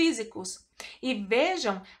índices físicos e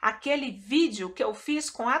vejam aquele vídeo que eu fiz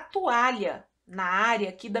com a toalha na área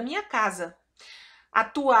aqui da minha casa. A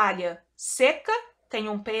toalha seca tem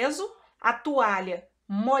um peso, a toalha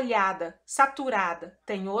molhada, saturada,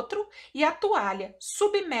 tem outro, e a toalha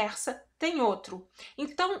submersa tem outro.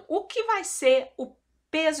 Então, o que vai ser o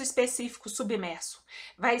peso específico submerso?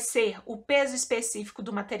 Vai ser o peso específico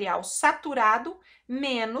do material saturado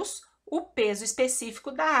menos o peso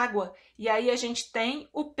específico da água. E aí a gente tem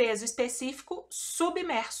o peso específico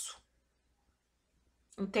submerso.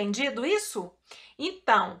 Entendido isso?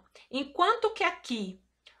 Então, enquanto que aqui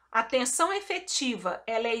a tensão efetiva,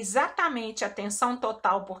 ela é exatamente a tensão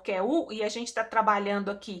total, porque é U, e a gente está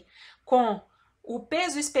trabalhando aqui com o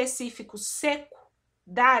peso específico seco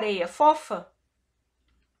da areia fofa.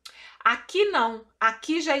 Aqui não,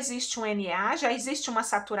 aqui já existe um Na, já existe uma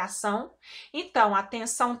saturação, então a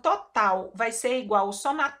tensão total vai ser igual ao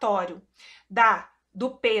somatório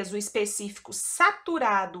do peso específico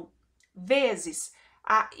saturado vezes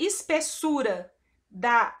a espessura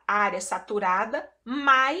da área saturada,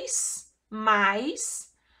 mais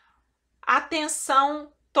a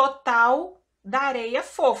tensão total da areia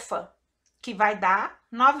fofa, que vai dar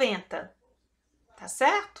 90, tá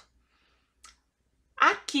certo?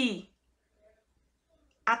 Aqui,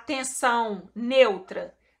 a tensão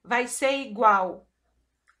neutra vai ser igual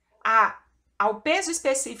ao peso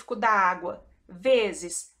específico da água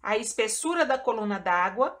vezes a espessura da coluna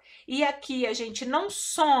d'água, e aqui a gente não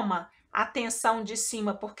soma a tensão de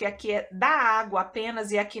cima, porque aqui é da água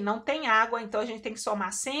apenas e aqui não tem água, então a gente tem que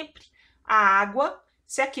somar sempre a água.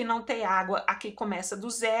 Se aqui não tem água, aqui começa do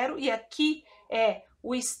zero, e aqui é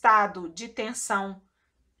o estado de tensão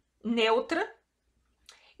neutra.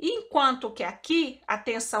 Enquanto que aqui, a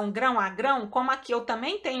tensão grão a grão, como aqui eu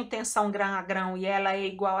também tenho tensão grão a grão e ela é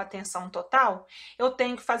igual à tensão total, eu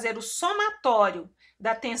tenho que fazer o somatório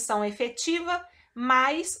da tensão efetiva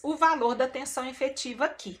mais o valor da tensão efetiva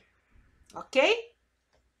aqui, ok?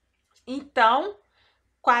 Então,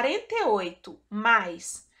 48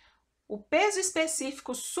 mais o peso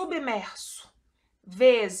específico submerso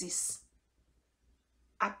vezes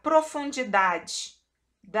a profundidade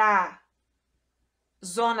da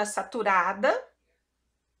zona saturada,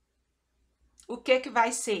 o que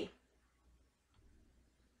vai ser?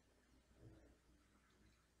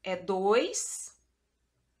 É 2.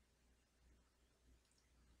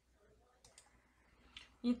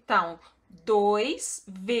 Então, 2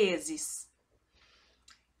 vezes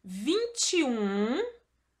 21,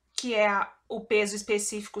 que é o peso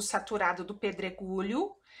específico saturado do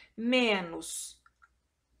pedregulho, menos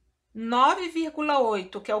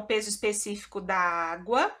 9,8, que é o peso específico da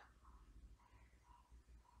água,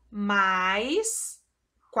 mais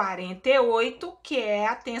 48, que é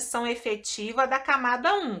a tensão efetiva da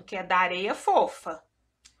camada 1, que é da areia fofa.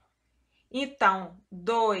 Então,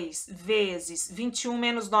 2 vezes 21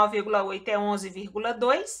 menos 9,8 é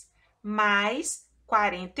 11,2, mais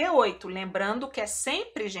 48. Lembrando que é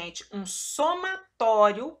sempre, gente, um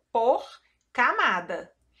somatório por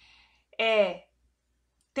camada.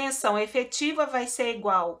 Tensão efetiva vai ser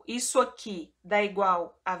igual, isso aqui dá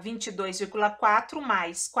igual a 22,4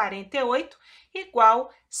 mais 48, igual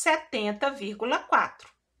 70,4.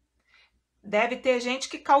 Deve ter gente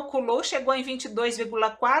que calculou, chegou em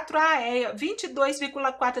 22,4, é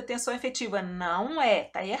 22,4 a tensão efetiva. Não é,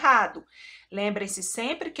 tá errado. Lembrem-se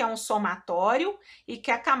sempre que é um somatório e que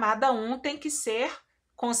a camada 1 tem que ser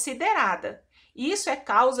considerada. Isso é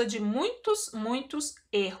causa de muitos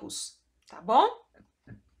erros, tá bom?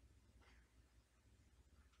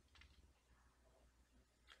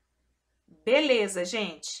 Beleza,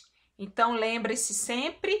 gente? Então, lembre-se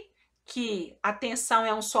sempre que a tensão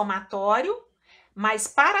é um somatório, mas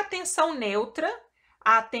para a tensão neutra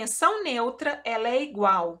ela é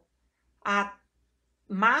igual a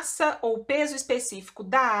massa ou peso específico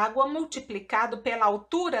da água multiplicado pela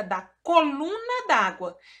altura da coluna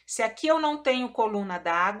d'água. Se aqui eu não tenho coluna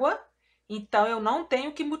d'água, então eu não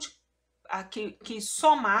tenho que que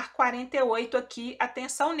somar 48 aqui a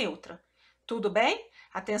tensão neutra. Tudo bem?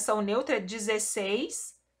 A tensão neutra é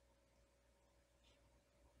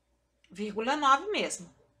 16,9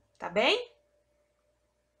 mesmo. Tá bem?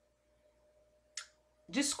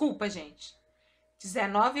 Desculpa, gente.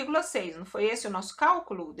 19,6. Não foi esse o nosso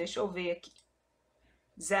cálculo? Deixa eu ver aqui.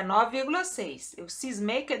 19,6. Eu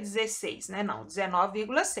cismei que é 16, né? Não,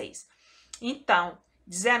 19,6. Então,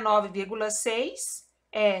 19,6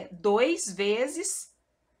 é 2 vezes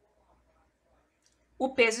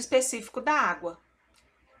o peso específico da água.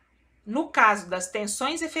 No caso das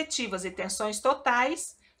tensões efetivas e tensões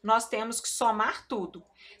totais, nós temos que somar tudo.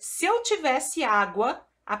 Se eu tivesse água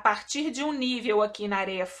a partir de um nível aqui na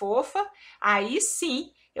areia fofa, aí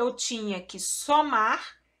sim eu tinha que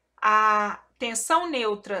somar a tensão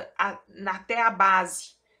neutra até a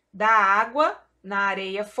base da água na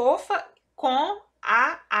areia fofa com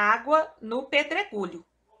a água no pedregulho.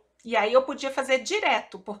 E aí eu podia fazer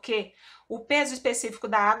direto, porque o peso específico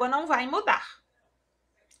da água não vai mudar.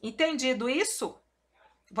 Entendido isso?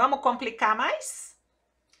 Vamos complicar mais?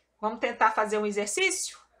 Vamos tentar fazer um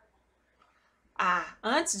exercício?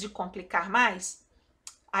 Antes de complicar mais,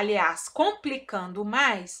 aliás, complicando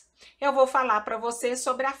mais, eu vou falar para você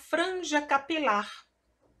sobre a franja capilar.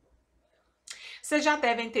 Vocês já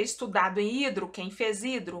devem ter estudado em hidro, quem fez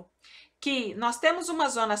hidro, que nós temos uma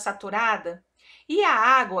zona saturada e a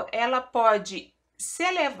água ela pode se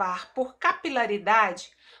elevar por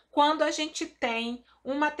capilaridade quando a gente tem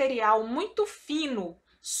um material muito fino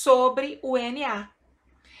sobre o Na.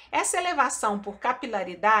 Essa elevação por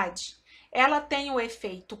capilaridade, ela tem o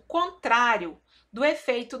efeito contrário do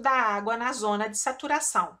efeito da água na zona de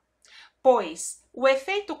saturação, pois o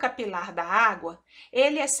efeito capilar da água,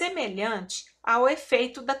 ele é semelhante ao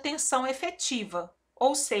efeito da tensão efetiva,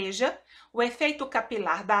 ou seja, o efeito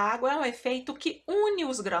capilar da água é um efeito que une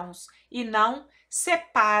os grãos e não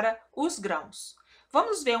separa os grãos.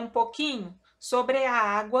 Vamos ver um pouquinho sobre a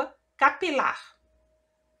água capilar.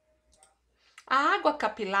 A água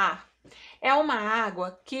capilar é uma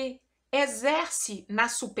água que exerce na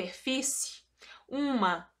superfície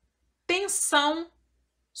uma tensão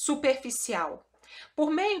superficial. Por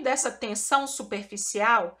meio dessa tensão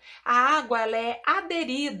superficial, a água ela é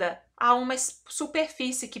aderida a uma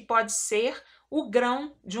superfície que pode ser o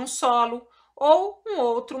grão de um solo ou um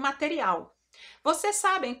outro material. Vocês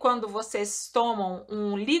sabem quando vocês tomam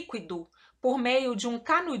um líquido por meio de um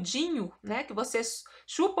canudinho, né? Que vocês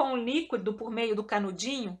chupam um líquido por meio do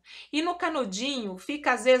canudinho, e no canudinho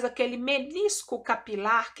fica às vezes aquele menisco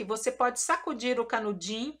capilar que você pode sacudir o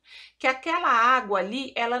canudinho, que aquela água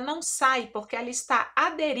ali, ela não sai porque ela está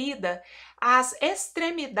aderida às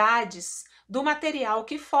extremidades do material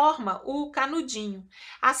que forma o canudinho.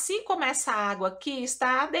 Assim como essa água aqui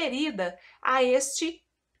está aderida a este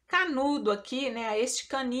canudo aqui, né, a este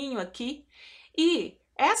caninho aqui, e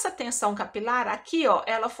essa tensão capilar aqui, ó,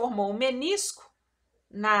 ela formou um menisco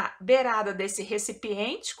na beirada desse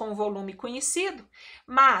recipiente com volume conhecido,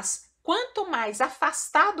 mas quanto mais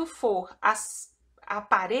afastado for a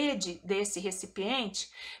parede desse recipiente,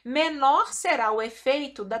 menor será o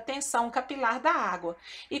efeito da tensão capilar da água.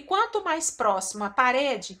 E quanto mais próximo à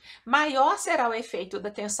parede, maior será o efeito da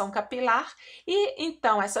tensão capilar, e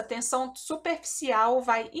então essa tensão superficial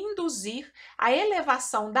vai induzir a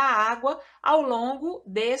elevação da água ao longo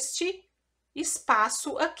deste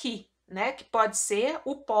espaço aqui, né, que pode ser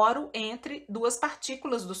o poro entre duas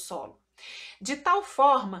partículas do solo. De tal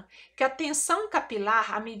forma que a tensão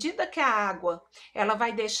capilar, à medida que a água ela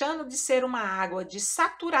vai deixando de ser uma água de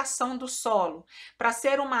saturação do solo para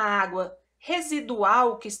ser uma água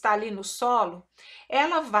residual que está ali no solo,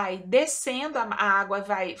 ela vai descendo, a água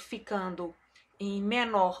vai ficando em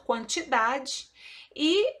menor quantidade,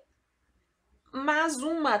 mas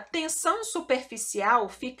uma tensão superficial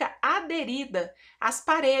fica aderida às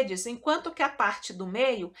paredes, enquanto que a parte do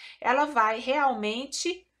meio ela vai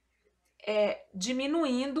realmente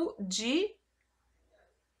diminuindo de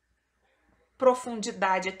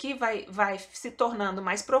profundidade aqui, vai se tornando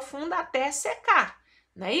mais profunda até secar,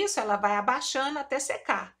 não é isso? Ela vai abaixando até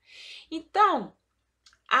secar. Então,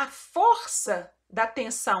 a força da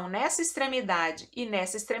tensão nessa extremidade e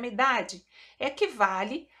nessa extremidade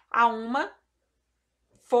equivale a uma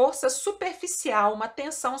força superficial, uma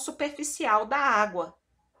tensão superficial da água.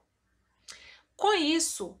 Com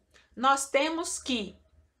isso, nós temos que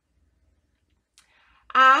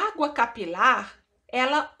a água capilar,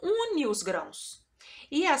 ela une os grãos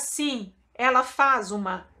e assim ela faz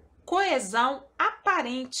uma coesão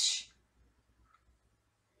aparente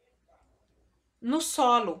no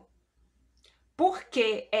solo,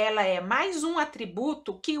 porque ela é mais um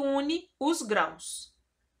atributo que une os grãos.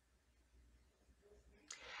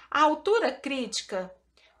 A altura crítica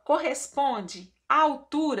corresponde à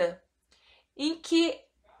altura em que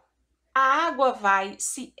a água vai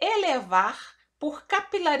se elevar por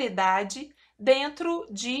capilaridade dentro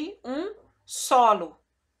de um solo.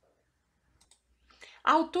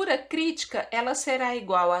 A altura crítica ela será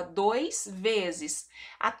igual a 2 vezes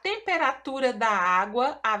a temperatura da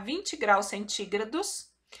água a 20 graus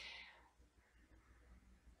centígrados.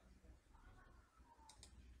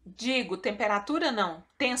 Digo, temperatura não,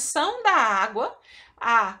 tensão da água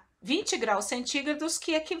a 20 graus centígrados,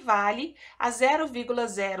 que equivale a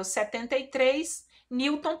 0,073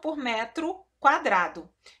 newton por metro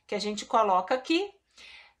quadrado, que a gente coloca aqui,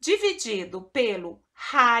 dividido pelo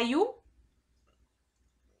raio,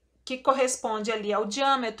 que corresponde ali ao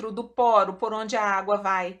diâmetro do poro por onde a água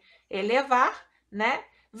vai elevar, né?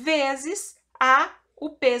 Vezes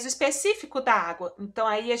o peso específico da água. Então,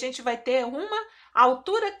 aí a gente vai ter uma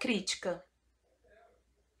altura crítica.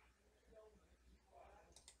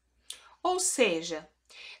 Ou seja,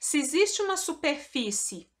 se existe uma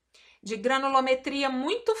superfície de granulometria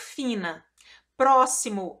muito fina,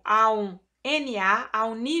 próximo a um NA, a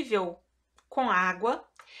um nível com água,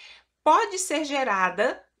 pode ser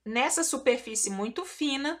gerada nessa superfície muito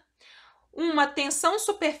fina uma tensão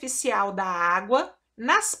superficial da água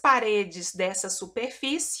nas paredes dessa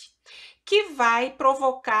superfície, que vai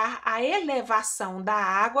provocar a elevação da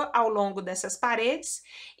água ao longo dessas paredes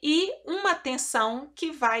e uma tensão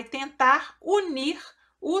que vai tentar unir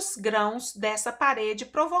os grãos dessa parede,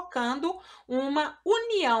 provocando uma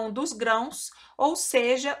união dos grãos, ou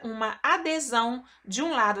seja, uma adesão de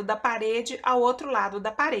um lado da parede ao outro lado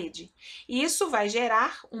da parede. Isso vai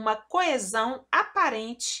gerar uma coesão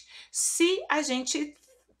aparente se a gente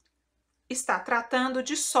está tratando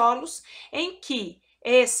de solos em que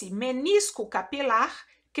esse menisco capilar,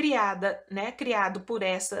 criado por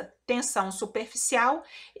essa tensão superficial,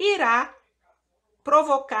 irá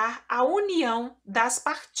provocar a união das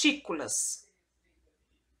partículas.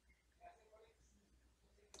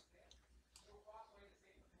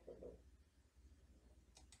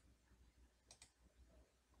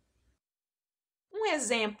 Um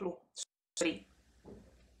exemplo sobre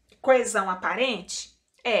coesão aparente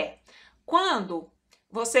é quando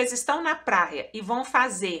vocês estão na praia e vão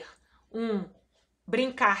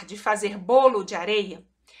brincar de fazer bolo de areia.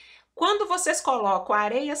 Quando vocês colocam a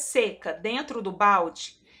areia seca dentro do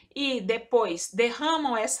balde e depois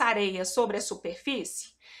derramam essa areia sobre a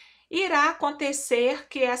superfície, irá acontecer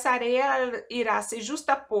que essa areia irá se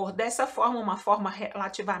justapor dessa forma, uma forma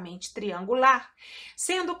relativamente triangular,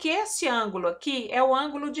 sendo que esse ângulo aqui é o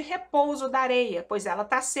ângulo de repouso da areia, pois ela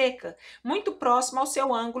está seca, muito próximo ao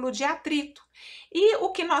seu ângulo de atrito. E o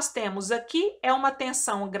que nós temos aqui é uma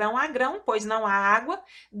tensão grão a grão, pois não há água,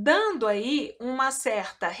 dando aí uma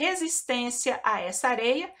certa resistência a essa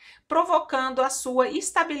areia, provocando a sua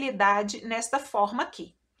estabilidade nesta forma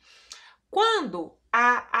aqui. Quando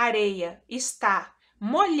a areia está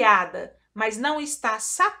molhada, mas não está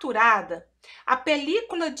saturada, a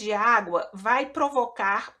película de água vai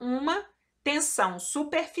provocar uma tensão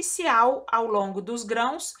superficial ao longo dos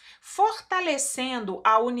grãos, fortalecendo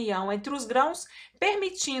a união entre os grãos,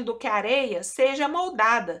 permitindo que a areia seja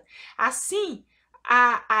moldada. Assim,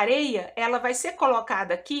 a areia ela vai ser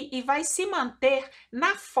colocada aqui e vai se manter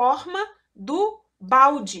na forma do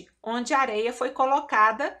balde, onde a areia foi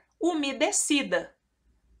colocada umedecida.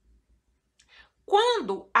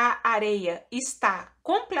 Quando a areia está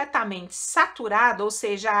completamente saturada, ou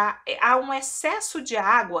seja, há um excesso de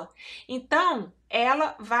água, então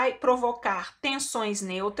ela vai provocar tensões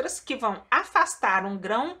neutras que vão afastar um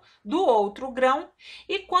grão do outro grão,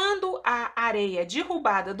 e quando a areia é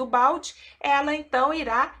derrubada do balde, ela então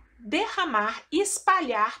irá derramar,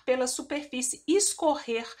 espalhar pela superfície,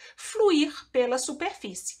 escorrer, fluir pela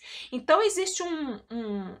superfície. Então, existe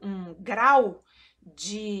um grau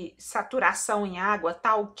de saturação em água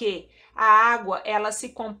tal que a água ela se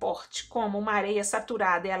comporte como uma areia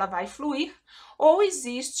saturada e ela vai fluir, ou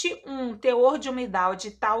existe um teor de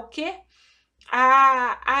umidade tal que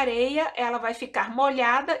a areia ela vai ficar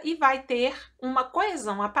molhada e vai ter uma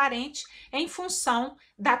coesão aparente em função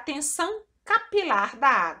da tensão capilar da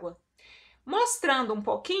água. Mostrando um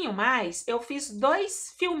pouquinho mais, eu fiz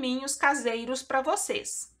 2 filminhos caseiros para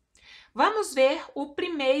vocês. Vamos ver o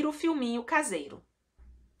primeiro filminho caseiro.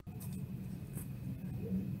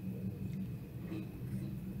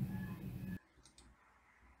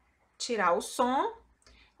 Tirar o som.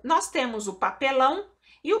 Nós temos o papelão,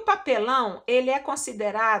 e o papelão ele é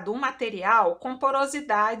considerado um material com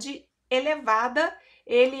porosidade elevada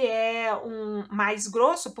ele é mais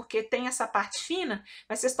grosso, porque tem essa parte fina,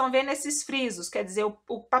 mas vocês estão vendo esses frisos, quer dizer,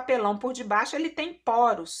 o papelão por debaixo, ele tem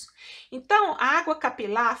poros. Então, a água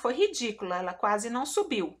capilar foi ridícula, ela quase não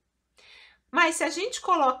subiu. Mas se a gente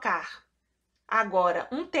colocar agora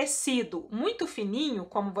um tecido muito fininho,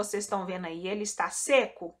 como vocês estão vendo aí, ele está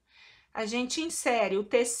seco, a gente insere o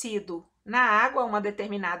tecido na água a uma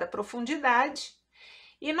determinada profundidade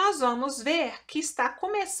e nós vamos ver que está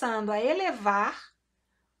começando a elevar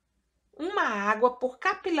uma água por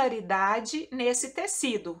capilaridade nesse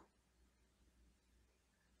tecido.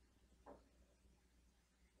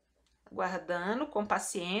 Guardando com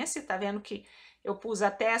paciência, tá vendo que eu pus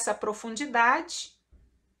até essa profundidade.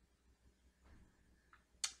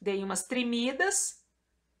 Dei umas tremidas.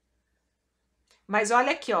 Mas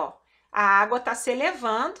olha aqui, ó, a água tá se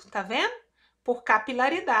elevando, tá vendo? Por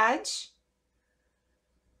capilaridade.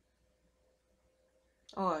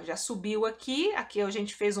 Ó, já subiu aqui a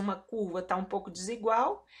gente fez uma curva, tá um pouco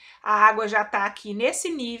desigual. A água já tá aqui nesse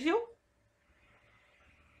nível.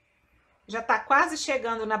 Já tá quase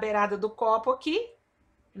chegando na beirada do copo aqui,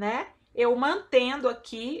 né? Eu mantendo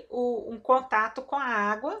aqui um contato com a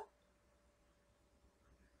água.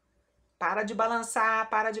 Para de balançar,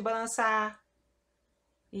 para de balançar.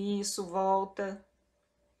 Isso, volta.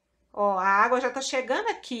 Ó, a água já tá chegando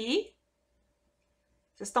aqui.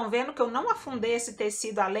 Vocês estão vendo que eu não afundei esse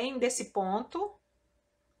tecido além desse ponto.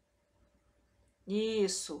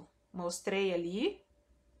 Isso, mostrei ali.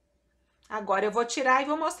 Agora eu vou tirar e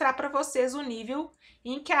vou mostrar para vocês o nível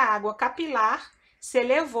em que a água capilar se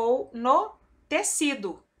elevou no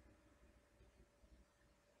tecido.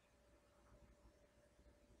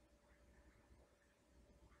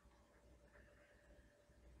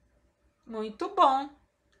 Muito bom.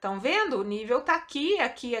 Estão vendo? O nível tá aqui,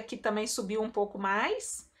 aqui também subiu um pouco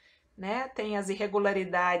mais, né? Tem as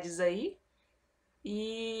irregularidades aí.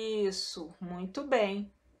 Isso, muito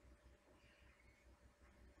bem.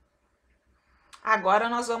 Agora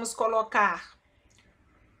nós vamos colocar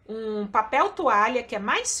um papel toalha, que é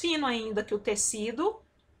mais fino ainda que o tecido.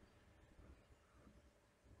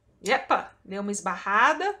 Epa, deu uma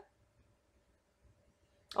esbarrada.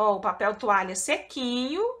 Ó, o papel toalha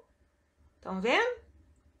sequinho. Estão vendo?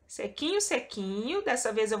 Sequinho, sequinho.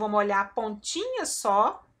 Dessa vez eu vou molhar a pontinha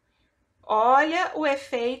só. Olha o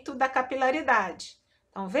efeito da capilaridade.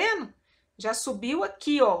 Estão vendo? Já subiu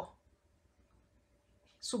aqui, ó.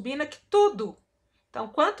 Subindo aqui tudo. Então,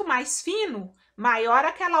 quanto mais fino, maior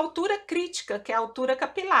aquela altura crítica, que é a altura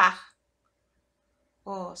capilar.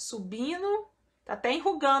 Ó, subindo, tá até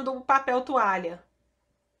enrugando o papel toalha.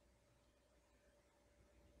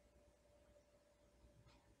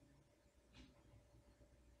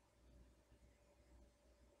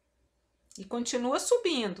 E continua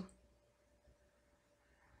subindo.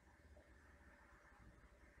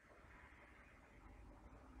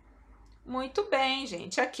 Muito bem,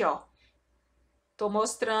 gente. Aqui, ó. Tô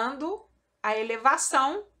mostrando a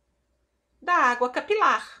elevação da água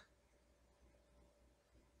capilar.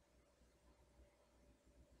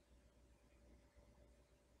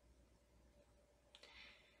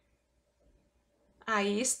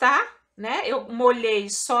 Aí está, né? Eu molhei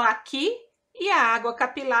só aqui e a água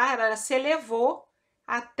capilar ela se elevou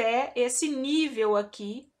até esse nível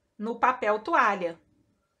aqui no papel toalha.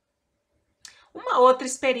 Uma outra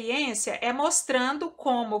experiência é mostrando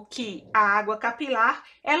como que a água capilar,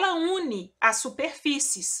 ela une as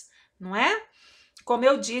superfícies, não é? Como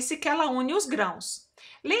eu disse que ela une os grãos.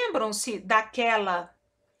 Lembram-se daquela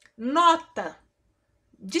nota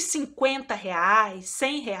de R$ 50, R$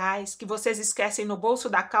 100, que vocês esquecem no bolso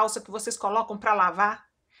da calça, que vocês colocam para lavar?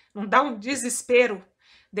 Não dá um desespero?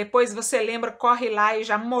 Depois você lembra, corre lá e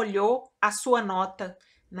já molhou a sua nota,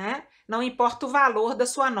 né? Não importa o valor da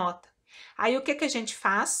sua nota. Aí o que que a gente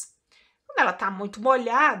faz? Quando ela tá muito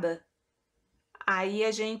molhada, aí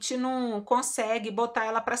a gente não consegue botar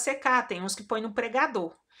ela para secar, tem uns que põem no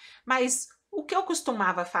pregador. Mas o que eu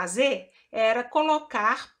costumava fazer era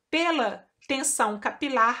colocar pela tensão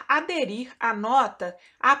capilar, aderir a nota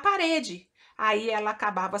à parede. Aí ela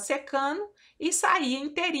acabava secando e saía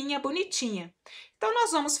inteirinha, bonitinha. Então,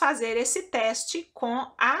 nós vamos fazer esse teste com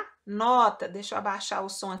a nota. Deixa eu abaixar o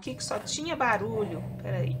som aqui, que só tinha barulho.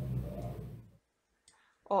 Peraí.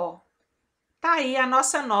 Ó, tá aí a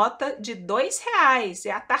nossa nota de R$ 2.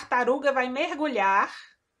 E a tartaruga vai mergulhar,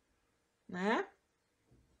 né?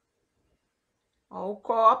 Ó, o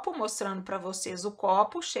copo, mostrando para vocês o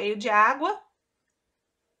copo cheio de água.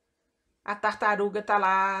 A tartaruga tá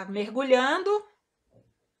lá mergulhando.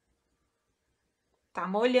 Tá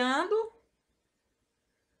molhando.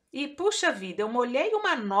 E, puxa vida, eu molhei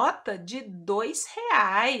uma nota de R$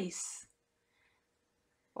 2.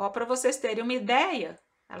 Ó, para vocês terem uma ideia,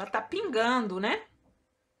 ela tá pingando, né?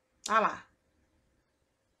 Olha lá.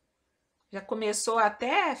 Já começou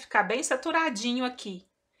até a ficar bem saturadinho aqui.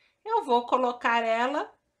 Eu vou colocar ela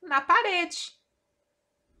na parede.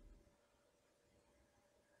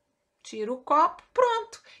 Tiro o copo,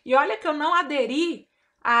 pronto. E olha que eu não aderi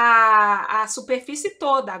a superfície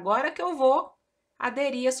toda. Agora que eu vou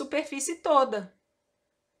aderir a superfície toda.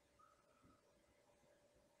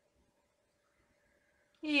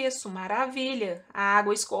 Isso, maravilha. A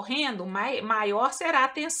água escorrendo, maior será a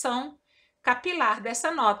tensão capilar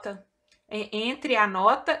dessa nota. Entre a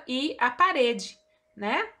nota e a parede,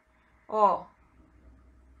 né? Ó.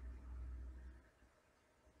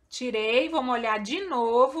 Tirei, vou molhar de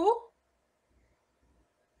novo.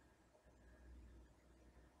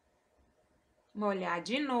 Molhar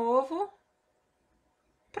de novo.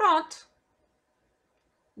 Pronto.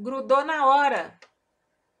 Grudou na hora.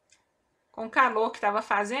 Com o calor que estava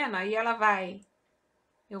fazendo, aí ela vai...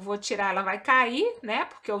 Eu vou tirar, ela vai cair, né?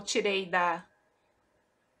 Porque eu tirei da...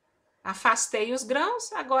 Afastei os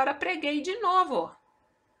grãos, agora preguei de novo, ó.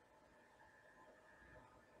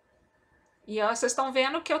 E ó, vocês estão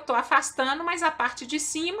vendo que eu tô afastando, mas a parte de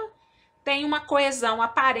cima tem uma coesão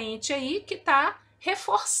aparente aí que tá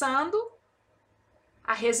reforçando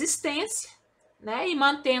a resistência, né? E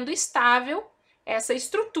mantendo estável essa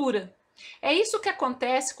estrutura. É isso que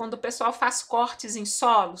acontece quando o pessoal faz cortes em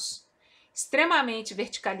solos extremamente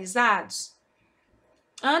verticalizados,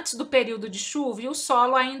 antes do período de chuva, e o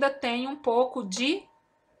solo ainda tem um pouco de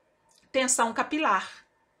tensão capilar.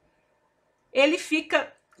 Ele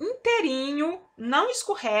fica inteirinho, não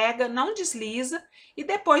escorrega, não desliza, e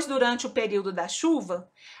depois, durante o período da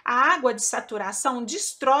chuva, a água de saturação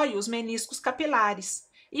destrói os meniscos capilares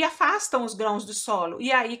e afastam os grãos do solo,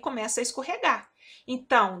 e aí começa a escorregar.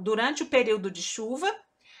 Então, durante o período de chuva,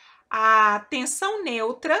 a tensão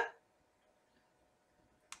neutra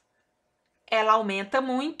ela aumenta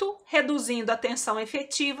muito, reduzindo a tensão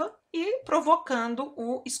efetiva e provocando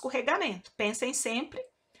o escorregamento. Pensem sempre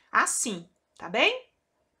assim, tá bem?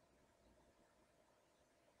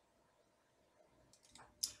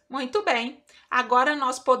 Muito bem. Agora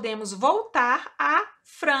nós podemos voltar à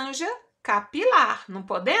franja capilar, não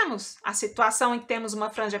podemos? A situação em que temos uma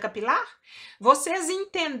franja capilar? Vocês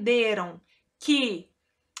entenderam que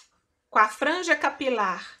com a franja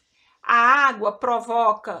capilar a água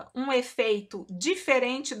provoca um efeito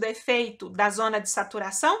diferente do efeito da zona de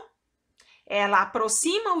saturação? Ela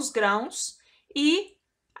aproxima os grãos e,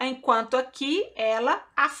 enquanto aqui, ela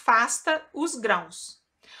afasta os grãos.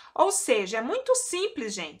 Ou seja, é muito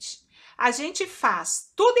simples, gente. A gente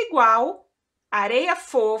faz tudo igual, areia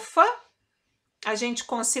fofa, a gente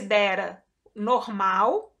considera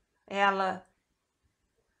normal, ela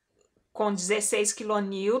com 16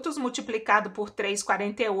 quilonewtons, multiplicado por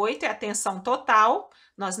 3,48 é a tensão total.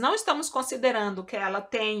 Nós não estamos considerando que ela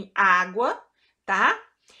tem água, tá?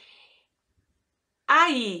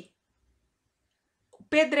 Aí, o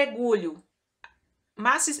pedregulho,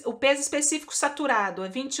 o peso específico saturado é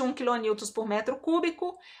 21 quilonewtons por metro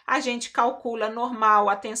cúbico. A gente calcula normal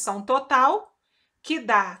a tensão total, que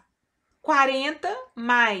dá 40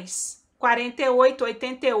 mais 48,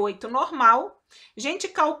 88 normal. A gente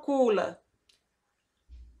calcula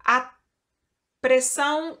a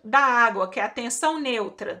pressão da água, que é a tensão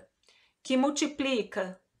neutra, que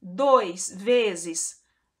multiplica 2 vezes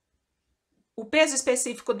o peso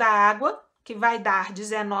específico da água, que vai dar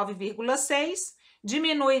 19,6,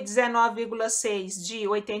 diminui 19,6 de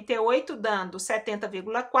 88, dando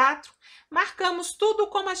 70,4. Marcamos tudo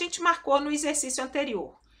como a gente marcou no exercício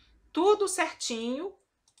anterior. Tudo certinho,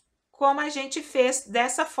 como a gente fez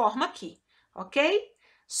dessa forma aqui, ok?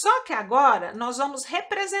 Só que agora nós vamos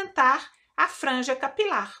representar a franja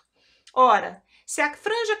capilar. Ora, se a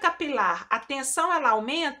franja capilar, a tensão ela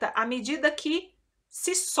aumenta à medida que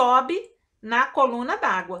se sobe na coluna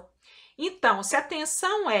d'água. Então, se a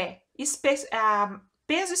tensão é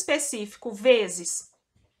peso específico vezes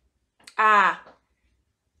a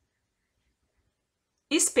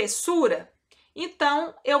espessura,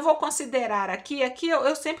 então eu vou considerar aqui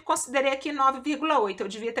eu sempre considerei aqui 9,8. Eu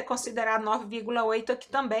devia ter considerado 9,8 aqui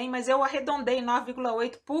também, mas eu arredondei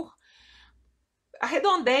 9,8 por...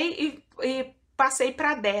 Arredondei e passei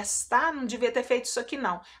para 10, tá? Não devia ter feito isso aqui,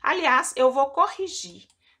 não. Aliás, eu vou corrigir,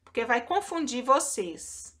 porque vai confundir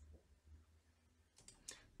vocês.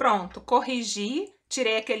 Pronto, corrigi,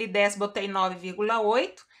 tirei aquele 10, botei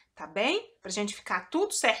 9,8, tá bem? Pra gente ficar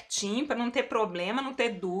tudo certinho, para não ter problema, não ter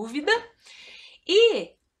dúvida.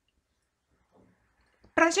 E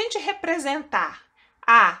pra gente representar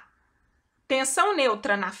a tensão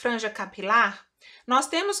neutra na franja capilar, nós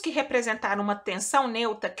temos que representar uma tensão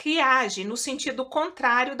neutra que age no sentido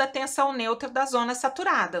contrário da tensão neutra da zona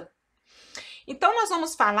saturada. Então, nós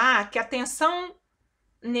vamos falar que a tensão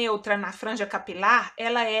neutra na franja capilar,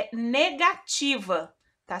 ela é negativa,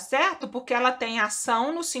 tá certo? Porque ela tem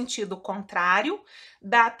ação no sentido contrário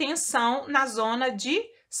da tensão na zona de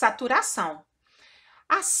saturação.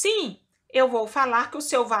 Assim, eu vou falar que o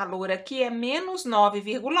seu valor aqui é menos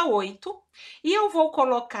 9,8 e eu vou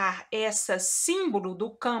colocar esse símbolo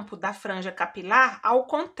do campo da franja capilar ao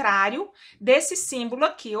contrário desse símbolo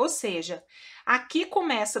aqui, ou seja, aqui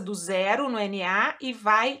começa do zero no NA e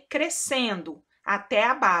vai crescendo até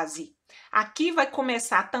a base. Aqui vai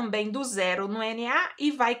começar também do zero no NA e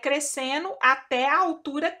vai crescendo até a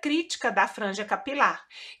altura crítica da franja capilar,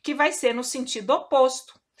 que vai ser no sentido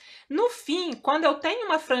oposto. No fim, quando eu tenho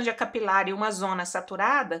uma franja capilar e uma zona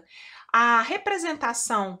saturada, a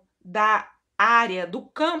representação da área do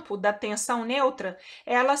campo da tensão neutra,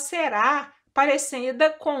 ela será parecida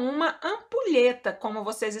com uma ampulheta, como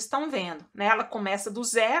vocês estão vendo, né? Ela começa do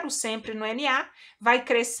zero, sempre no NA, vai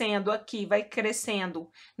crescendo aqui, vai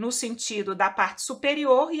crescendo no sentido da parte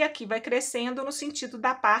superior e aqui vai crescendo no sentido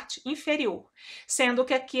da parte inferior, sendo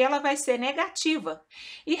que aqui ela vai ser negativa.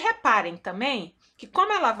 E reparem também que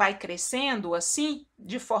como ela vai crescendo assim,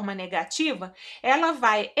 de forma negativa, ela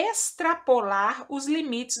vai extrapolar os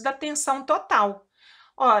limites da tensão total.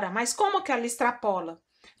 Ora, mas como que ela extrapola?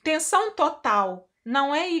 Tensão total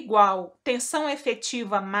não é igual tensão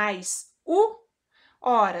efetiva mais U?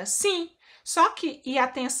 Ora, sim. Só que, e a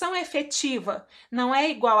tensão efetiva não é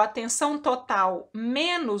igual a tensão total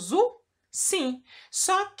menos U? Sim.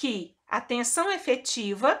 Só que a tensão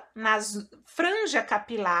efetiva na franja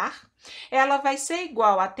capilar, ela vai ser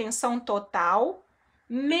igual à tensão total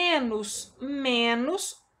menos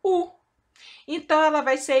U. Então, ela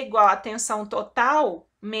vai ser igual à tensão total,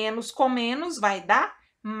 menos com menos vai dar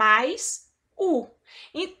mais U.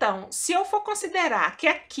 Então, se eu for considerar que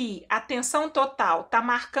aqui a tensão total está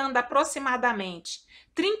marcando aproximadamente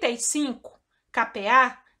 35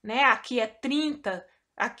 kPa, né? Aqui é 30,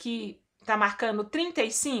 aqui está marcando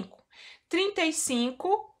 35.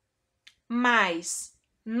 35 mais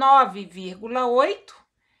 9,8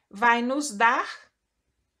 vai nos dar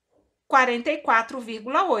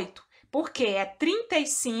 44,8. Porque é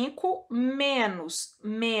 35 menos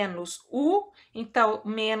U, então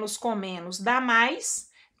menos com menos dá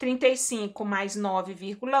mais, 35 mais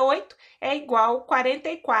 9,8 é igual a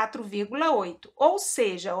 44,8. Ou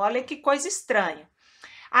seja, olha que coisa estranha.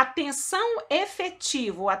 A tensão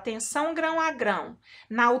efetiva, a tensão grão a grão,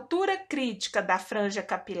 na altura crítica da franja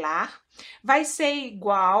capilar, vai ser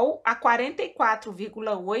igual a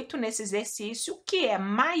 44,8 nesse exercício, que é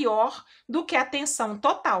maior do que a tensão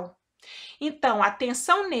total. Então, a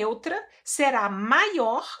tensão neutra será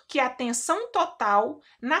maior que a tensão total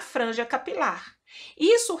na franja capilar.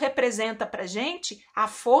 Isso representa para a gente a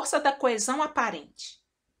força da coesão aparente.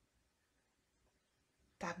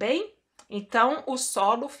 Tá bem? Então, o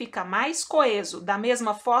solo fica mais coeso, da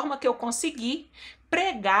mesma forma que eu consegui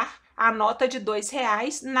pregar a nota de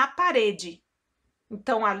R$2 na parede.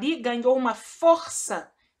 Então, ali ganhou uma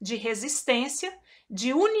força de resistência,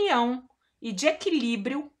 de união e de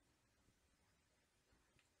equilíbrio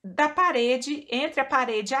da parede, entre a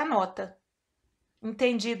parede e a nota.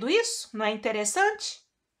 Entendido isso? Não é interessante?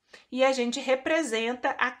 E a gente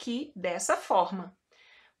representa aqui dessa forma.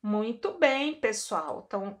 Muito bem, pessoal.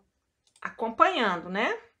 Estão acompanhando,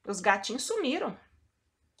 né? Os gatinhos sumiram.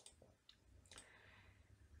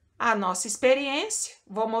 A nossa experiência,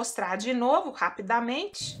 vou mostrar de novo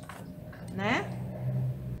rapidamente, né?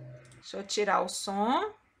 Deixa eu tirar o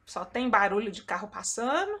som, só tem barulho de carro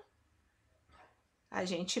passando. A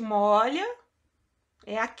gente molha,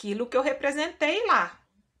 é aquilo que eu representei lá,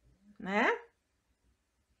 né?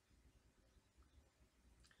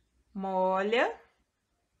 Molha.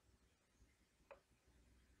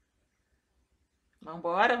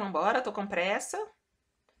 Vambora, vambora, tô com pressa.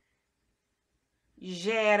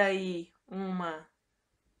 Gera aí uma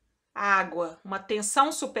água, uma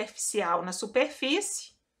tensão superficial na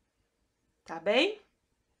superfície, tá bem?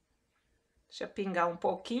 Deixa eu pingar um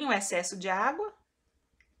pouquinho o excesso de água.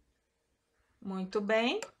 Muito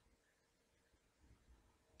bem.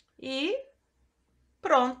 E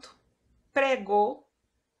pronto, pregou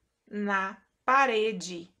na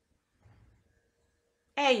parede.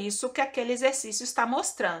 É isso que aquele exercício está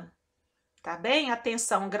mostrando, tá bem? A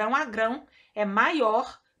tensão grão a grão é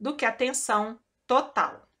maior do que a tensão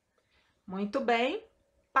total. Muito bem,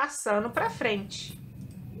 passando para frente.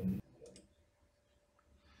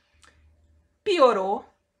 Piorou,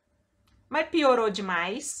 mas piorou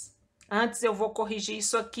demais. Antes eu vou corrigir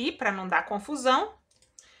isso aqui para não dar confusão.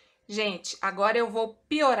 Gente, agora eu vou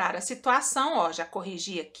piorar a situação, ó, já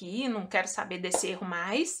corrigi aqui, não quero saber desse erro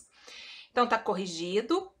mais. Então, tá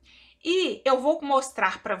corrigido. E eu vou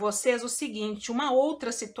mostrar para vocês o seguinte, uma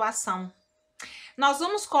outra situação. Nós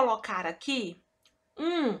vamos colocar aqui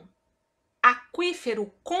um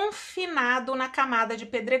aquífero confinado na camada de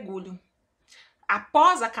pedregulho,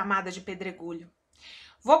 após a camada de pedregulho.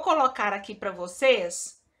 Vou colocar aqui para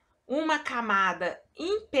vocês uma camada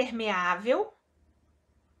impermeável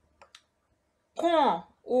com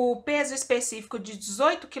o peso específico de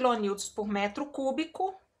 18 kN por metro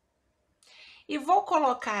cúbico. E vou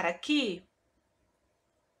colocar aqui,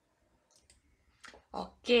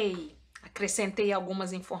 ok, acrescentei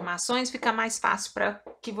algumas informações, fica mais fácil para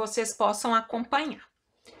que vocês possam acompanhar.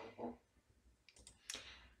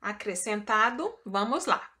 Acrescentado, vamos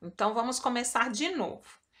lá. Então, vamos começar de novo.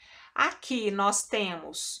 Aqui nós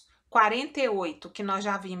temos 48, que nós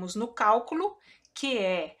já vimos no cálculo, que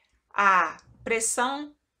é a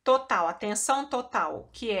pressão total, a tensão total,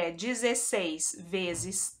 que é 16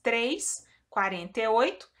 vezes 3,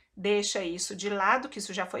 48. Deixa isso de lado, que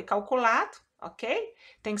isso já foi calculado, ok?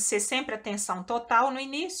 Tem que ser sempre a tensão total no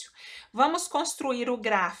início. Vamos construir o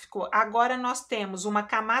gráfico. Agora nós temos uma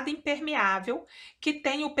camada impermeável que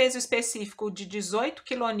tem o peso específico de 18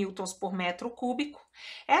 kN por metro cúbico.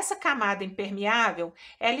 Essa camada impermeável,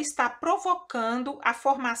 ela está provocando a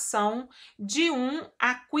formação de um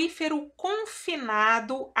aquífero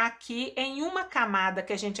confinado aqui em uma camada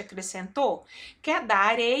que a gente acrescentou, que é da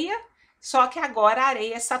areia, só que agora a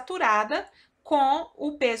areia é saturada com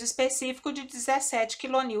o peso específico de 17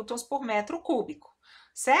 kN por metro cúbico,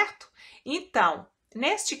 certo? Então,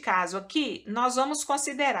 neste caso aqui, nós vamos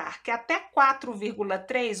considerar que até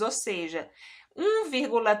 4,3, ou seja,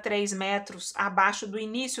 1,3 metros abaixo do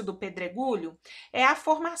início do pedregulho, é a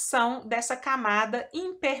formação dessa camada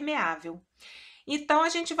impermeável. Então, a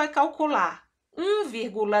gente vai calcular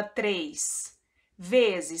 1,3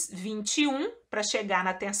 vezes 21, para chegar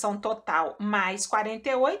na tensão total, mais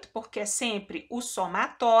 48, porque é sempre o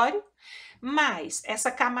somatório, mais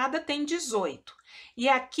essa camada tem 18. E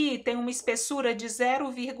aqui tem uma espessura de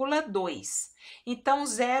 0,2. Então,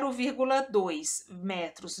 0,2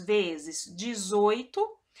 metros vezes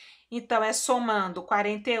 18, então, é somando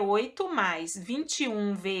 48 mais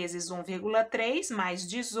 21 vezes 1,3 mais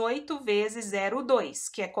 18 vezes 0,2,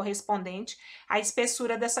 que é correspondente à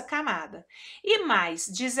espessura dessa camada. E mais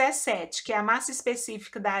 17, que é a massa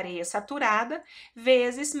específica da areia saturada,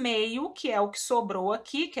 vezes meio, que é o que sobrou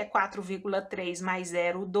aqui, que é 4,3 mais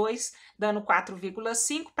 0,2, dando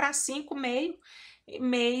 4,5 para 5,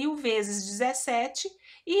 meio vezes 17,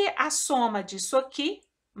 e a soma disso aqui,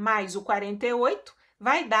 mais o 48,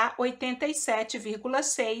 vai dar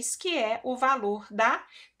 87,6, que é o valor da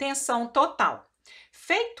tensão total.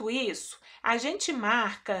 Feito isso, a gente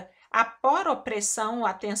marca a poropressão,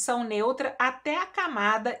 a tensão neutra, até a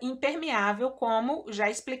camada impermeável, como já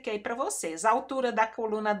expliquei para vocês. A altura da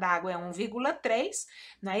coluna d'água é 1,3,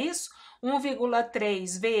 não é isso?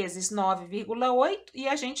 1,3 vezes 9,8, e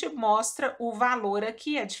a gente mostra o valor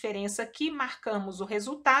aqui, a diferença aqui, marcamos o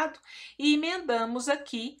resultado e emendamos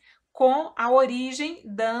aqui com a origem,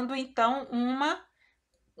 dando então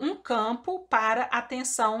um campo para a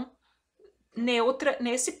tensão neutra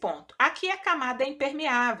nesse ponto. Aqui a camada é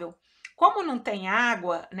impermeável. Como não tem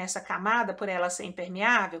água nessa camada, por ela ser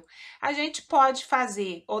impermeável, a gente pode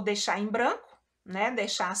fazer ou deixar em branco, né,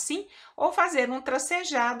 deixar assim, ou fazer um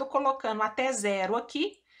tracejado colocando até 0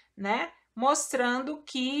 aqui, né, mostrando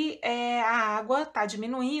que a água está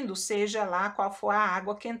diminuindo, seja lá qual for a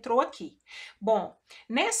água que entrou aqui. Bom,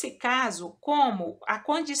 nesse caso, como a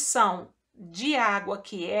condição de água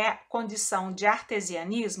aqui é a condição de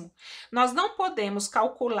artesianismo, nós não podemos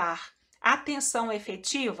calcular a tensão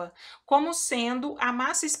efetiva como sendo a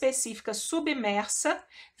massa específica submersa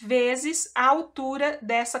vezes a altura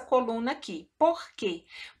dessa coluna aqui. Por quê?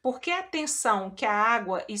 Porque a tensão que a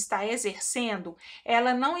água está exercendo,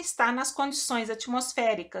 ela não está nas condições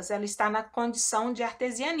atmosféricas, ela está na condição de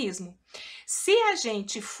artesianismo. Se a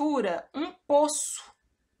gente fura um poço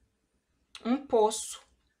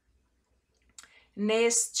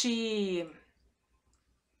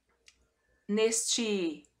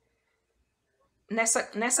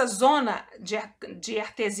nessa zona de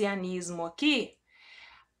artesianismo aqui,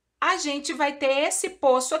 a gente vai ter esse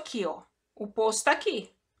poço aqui, ó. O poço está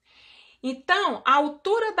aqui. Então, a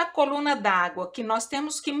altura da coluna d'água que nós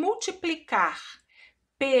temos que multiplicar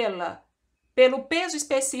pelo peso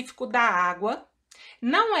específico da água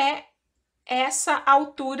não é essa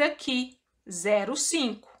altura aqui,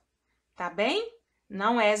 0,5, tá bem?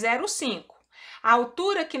 Não é 0,5. A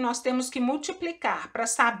altura que nós temos que multiplicar para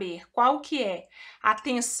saber qual que é a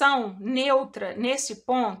tensão neutra nesse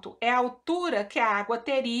ponto é a altura que a água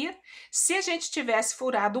teria se a gente tivesse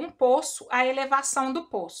furado um poço, a elevação do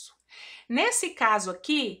poço. Nesse caso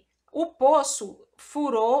aqui, o poço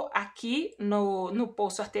furou aqui no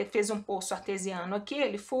poço, fez um poço artesiano aqui,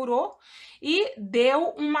 ele furou e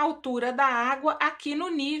deu uma altura da água aqui no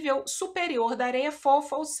nível superior da areia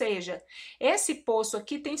fofa, ou seja, esse poço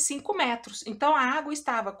aqui tem 5 metros. Então, a água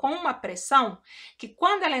estava com uma pressão que,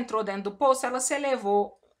 quando ela entrou dentro do poço, ela se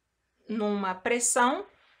elevou numa pressão,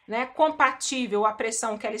 né, compatível à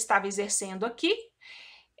pressão que ela estava exercendo aqui,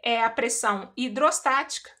 é a pressão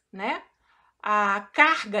hidrostática, né? A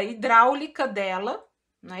carga hidráulica dela,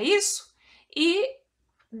 não é isso? E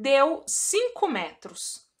deu 5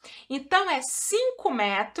 metros. Então, é 5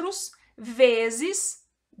 metros vezes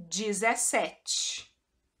 17.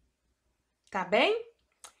 Tá bem?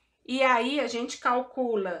 E aí, a gente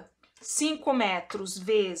calcula 5 metros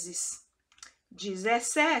vezes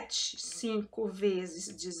 17. 5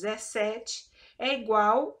 vezes 17 é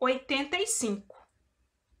igual a 85.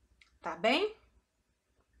 Tá bem?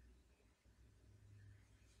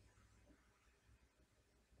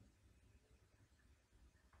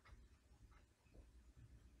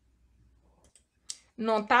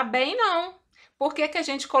 Não tá bem, não. Por que que a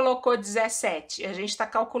gente colocou 17? A gente está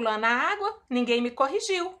calculando a água, ninguém me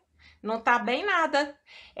corrigiu. Não tá bem nada.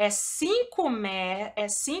 É 5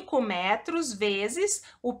 metros vezes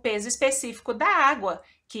o peso específico da água,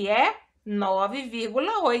 que é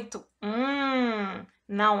 9,8.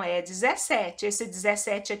 Não é 17. Esse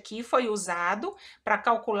 17 aqui foi usado para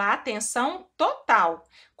calcular a tensão total.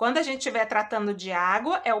 Quando a gente estiver tratando de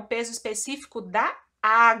água, é o peso específico da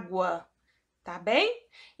água. Tá bem?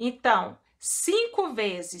 Então, 5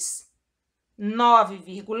 vezes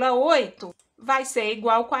 9,8 vai ser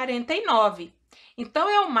igual a 49. Então,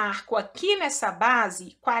 eu marco aqui nessa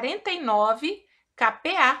base 49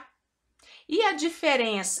 kPa. E a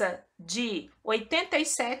diferença de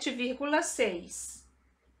 87,6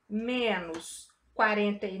 menos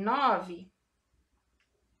 49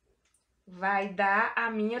 vai dar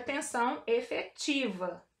a minha tensão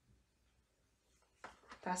efetiva.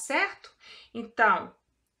 Tá certo? Então,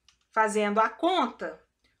 fazendo a conta,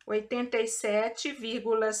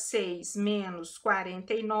 87,6 menos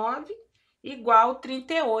 49 igual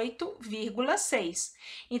 38,6.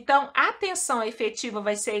 Então, a tensão efetiva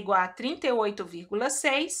vai ser igual a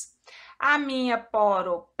 38,6. A minha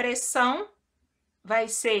poropressão vai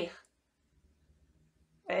ser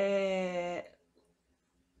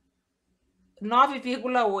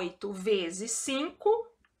 9,8 vezes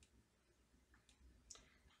 5.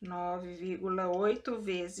 9,8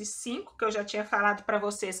 vezes 5, que eu já tinha falado para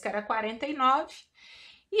vocês que era 49.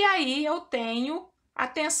 E aí, eu tenho a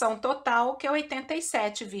tensão total, que é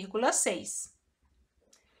 87,6.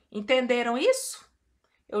 Entenderam isso?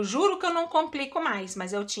 Eu juro que eu não complico mais,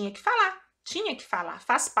 mas eu tinha que falar,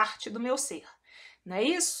 faz parte do meu ser, não é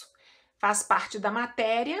isso? Faz parte da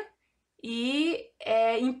matéria e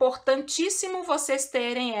é importantíssimo vocês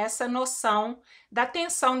terem essa noção da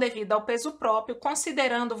tensão devida ao peso próprio,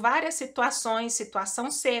 considerando várias situações,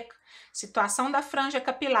 situação seca, situação da franja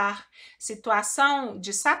capilar, situação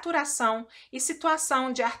de saturação e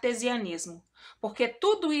situação de artesianismo, porque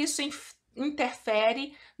tudo isso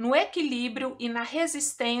interfere no equilíbrio e na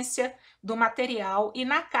resistência do material e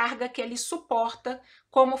na carga que ele suporta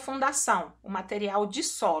como fundação, o material de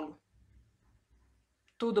solo.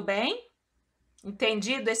 Tudo bem?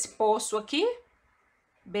 Entendido esse poço aqui?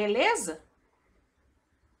 Beleza?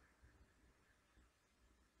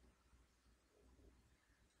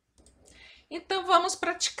 Então, vamos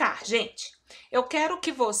praticar, gente. Eu quero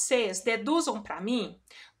que vocês deduzam para mim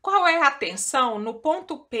qual é a tensão no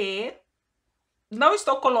ponto P. Não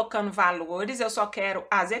estou colocando valores, eu só quero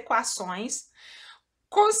as equações,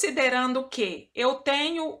 considerando que eu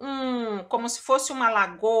tenho como se fosse uma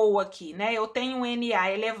lagoa aqui, né? Eu tenho um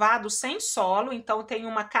NA elevado sem solo, então tenho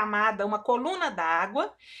uma camada, uma coluna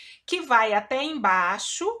d'água que vai até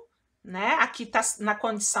embaixo, né? Aqui tá na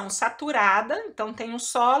condição saturada, então tem um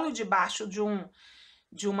solo debaixo de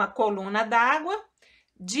uma coluna d'água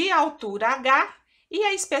de altura H e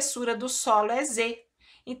a espessura do solo é Z.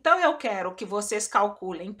 Então, eu quero que vocês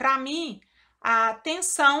calculem para mim a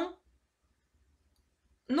tensão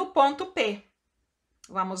no ponto P.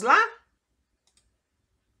 Vamos lá?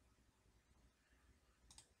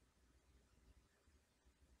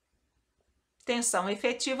 Tensão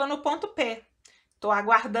efetiva no ponto P. Estou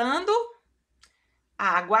aguardando.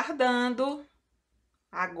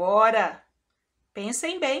 Agora,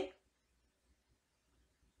 pensem bem.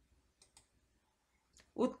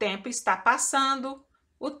 O tempo está passando,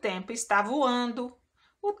 o tempo está voando,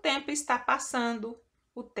 o tempo está passando,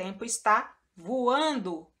 o tempo está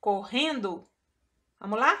voando, correndo.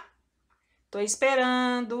 Vamos lá? Estou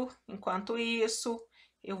esperando, enquanto isso,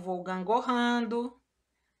 eu vou gangorrando.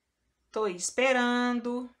 Estou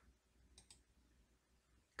esperando.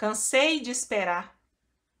 Cansei de esperar.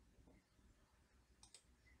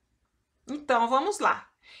 Então, vamos lá.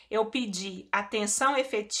 Eu pedi atenção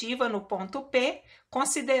efetiva no ponto P,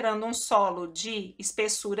 considerando um solo de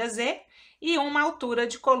espessura Z e uma altura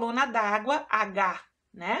de coluna d'água H,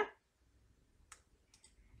 né?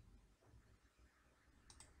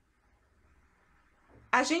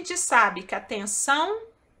 A gente sabe que a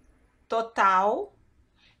tensão total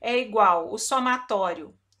é igual ao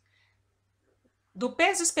somatório do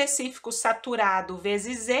peso específico saturado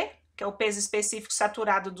vezes Z, que é o peso específico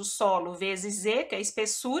saturado do solo, vezes Z, que é a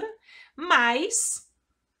espessura, mais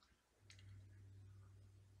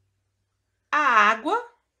a água,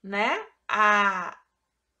 né? A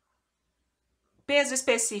peso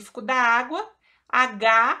específico da água,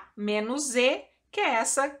 H menos Z, que é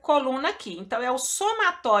essa coluna aqui. Então, é o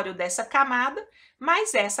somatório dessa camada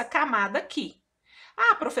mais essa camada aqui.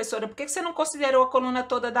 Ah, professora, por que você não considerou a coluna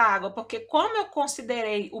toda da água? Porque como eu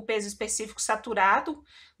considerei o peso específico saturado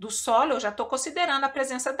do solo, eu já estou considerando a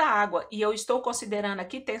presença da água. E eu estou considerando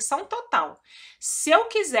aqui tensão total. Se eu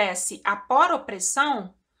quisesse a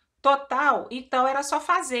poropressão total, então era só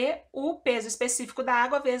fazer o peso específico da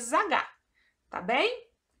água vezes H. Tá bem?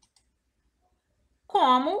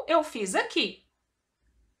 Como eu fiz aqui.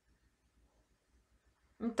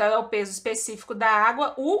 Então, é o peso específico da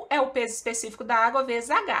água, U é o peso específico da água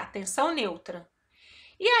vezes H, tensão neutra.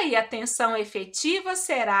 E aí, a tensão efetiva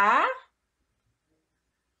será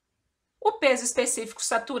o peso específico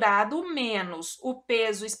saturado menos o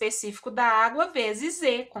peso específico da água vezes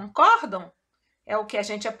Z, concordam? É o que a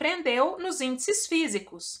gente aprendeu nos índices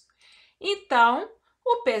físicos. Então,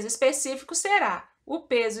 o peso específico será,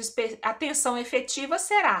 a tensão efetiva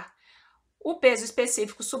será o peso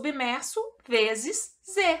específico submerso vezes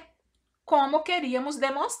Z, como queríamos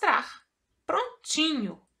demonstrar.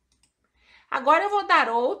 Prontinho! Agora eu vou dar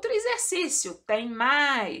outro exercício, tem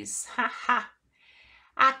mais.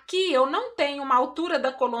 Aqui eu não tenho uma altura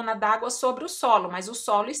da coluna d'água sobre o solo, mas o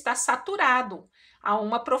solo está saturado a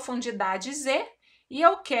uma profundidade Z, e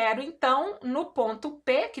eu quero, então, no ponto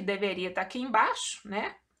P, que deveria estar aqui embaixo,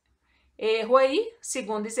 né? Erro aí,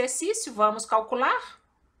 segundo exercício, vamos calcular.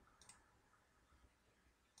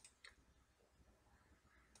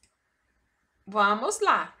 Vamos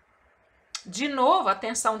lá. De novo, a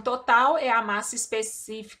tensão total é a massa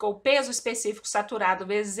específica, o peso específico saturado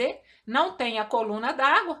vezes Z. Não tem a coluna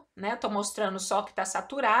d'água, né? Estou mostrando só que está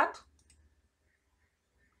saturado.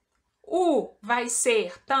 U vai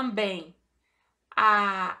ser também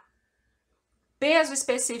a peso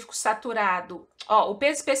específico saturado, ó, o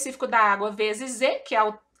peso específico da água vezes Z, que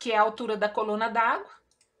é a altura da coluna d'água.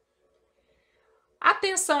 A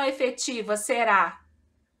tensão efetiva será,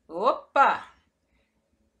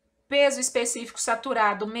 peso específico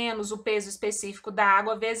saturado menos o peso específico da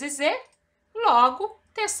água vezes Z, logo,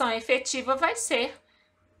 tensão efetiva vai ser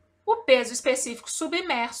o peso específico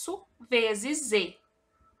submerso vezes Z.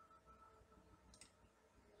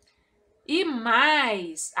 E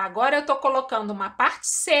mais, agora eu estou colocando uma parte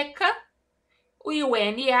seca e o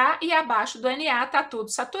NA, e abaixo do NA está tudo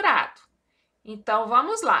saturado. Então,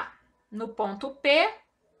 vamos lá. No ponto P,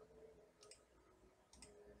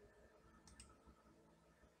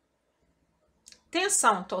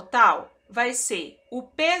 tensão total vai ser o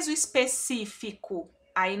peso específico,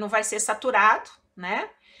 aí não vai ser saturado, né?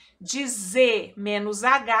 De Z menos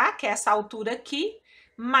H, que é essa altura aqui,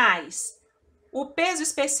 mais o peso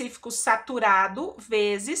específico saturado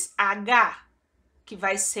vezes H, que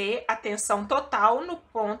vai ser a tensão total no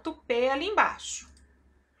ponto P ali embaixo.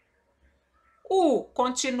 U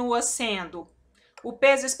continua sendo o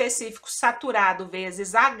peso específico saturado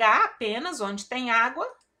vezes H, apenas onde tem água.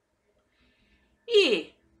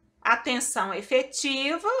 E a tensão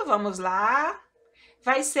efetiva, vamos lá,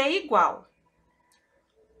 vai ser igual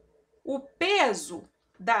o peso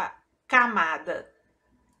da camada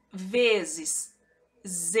vezes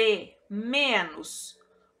Z menos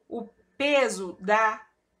o peso da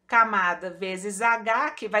camada vezes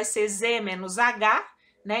H, que vai ser Z menos H,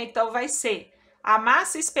 né? Então, vai ser a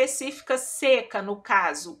massa específica seca, no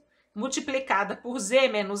caso, multiplicada por Z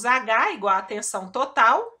menos H, igual a tensão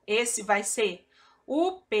total. Esse vai ser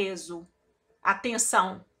o peso, a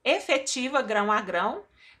tensão efetiva, grão a grão,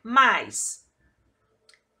 mais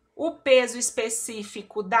o peso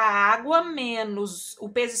específico da água menos o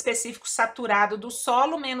peso específico saturado do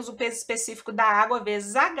solo menos o peso específico da água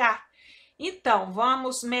vezes H. Então,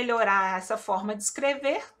 vamos melhorar essa forma de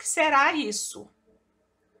escrever, que será isso.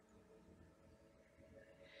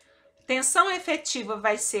 Tensão efetiva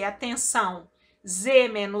vai ser a tensão Z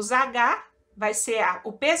menos H, vai ser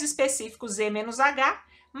o peso específico Z menos H,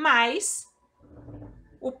 mais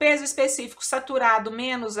o peso específico saturado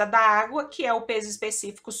menos a da água, que é o peso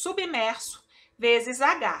específico submerso, vezes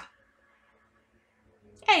H.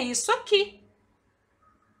 É isso aqui.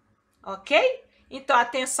 Ok? Então, a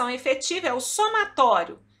tensão efetiva é o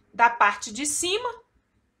somatório da parte de cima,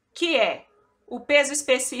 que é o peso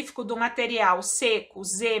específico do material seco,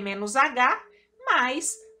 Z menos H,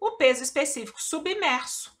 mais o peso específico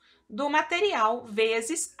submerso do material,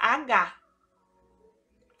 vezes H.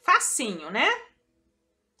 Facinho, né?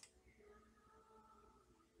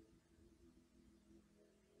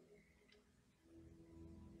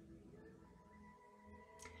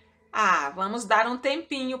 Ah, vamos dar um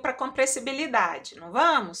tempinho para compressibilidade, não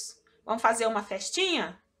vamos? Vamos fazer uma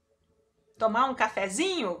festinha? Tomar um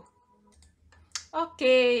cafezinho?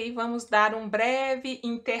 Ok, vamos dar um breve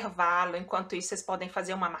intervalo. Enquanto isso, vocês podem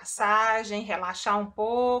fazer uma massagem, relaxar um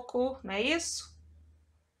pouco, não é isso?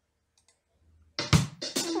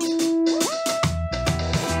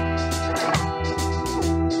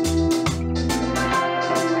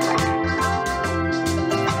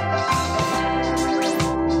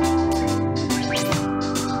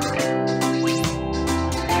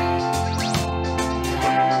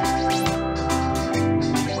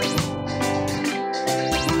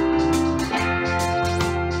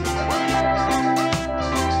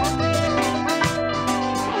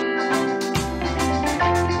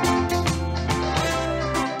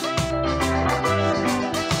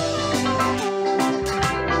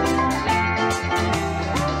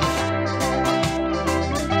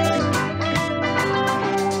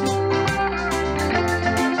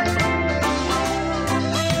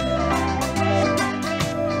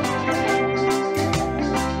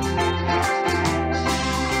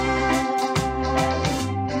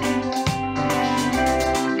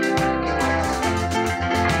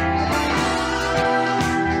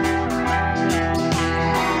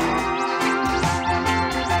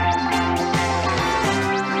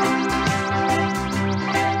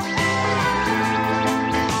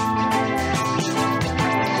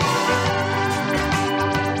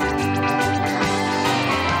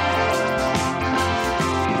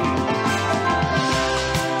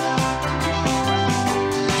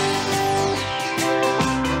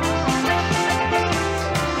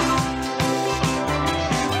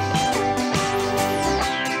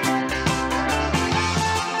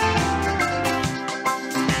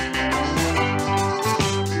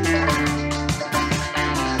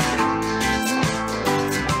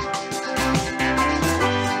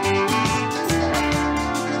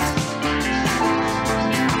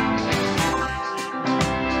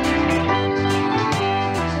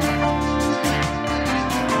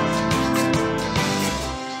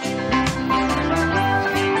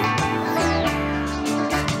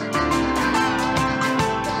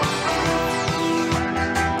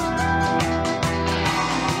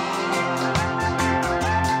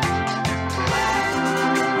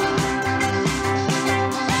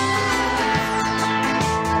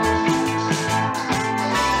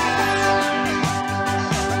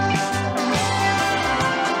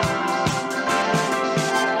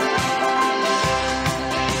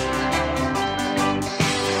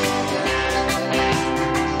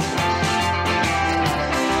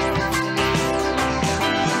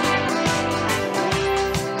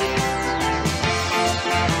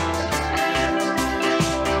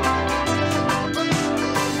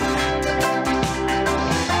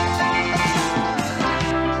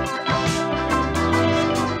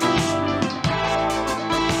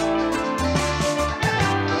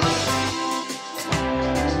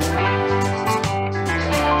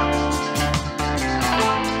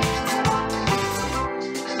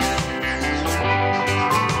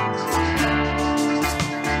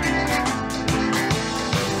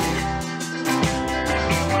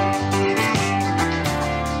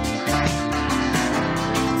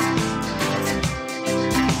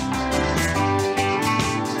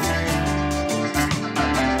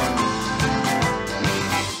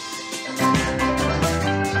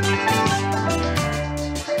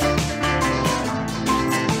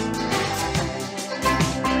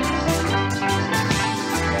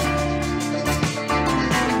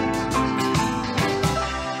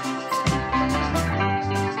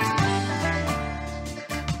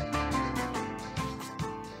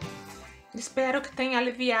 Espero que tenha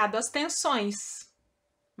aliviado as tensões,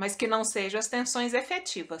 mas que não sejam as tensões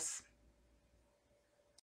efetivas.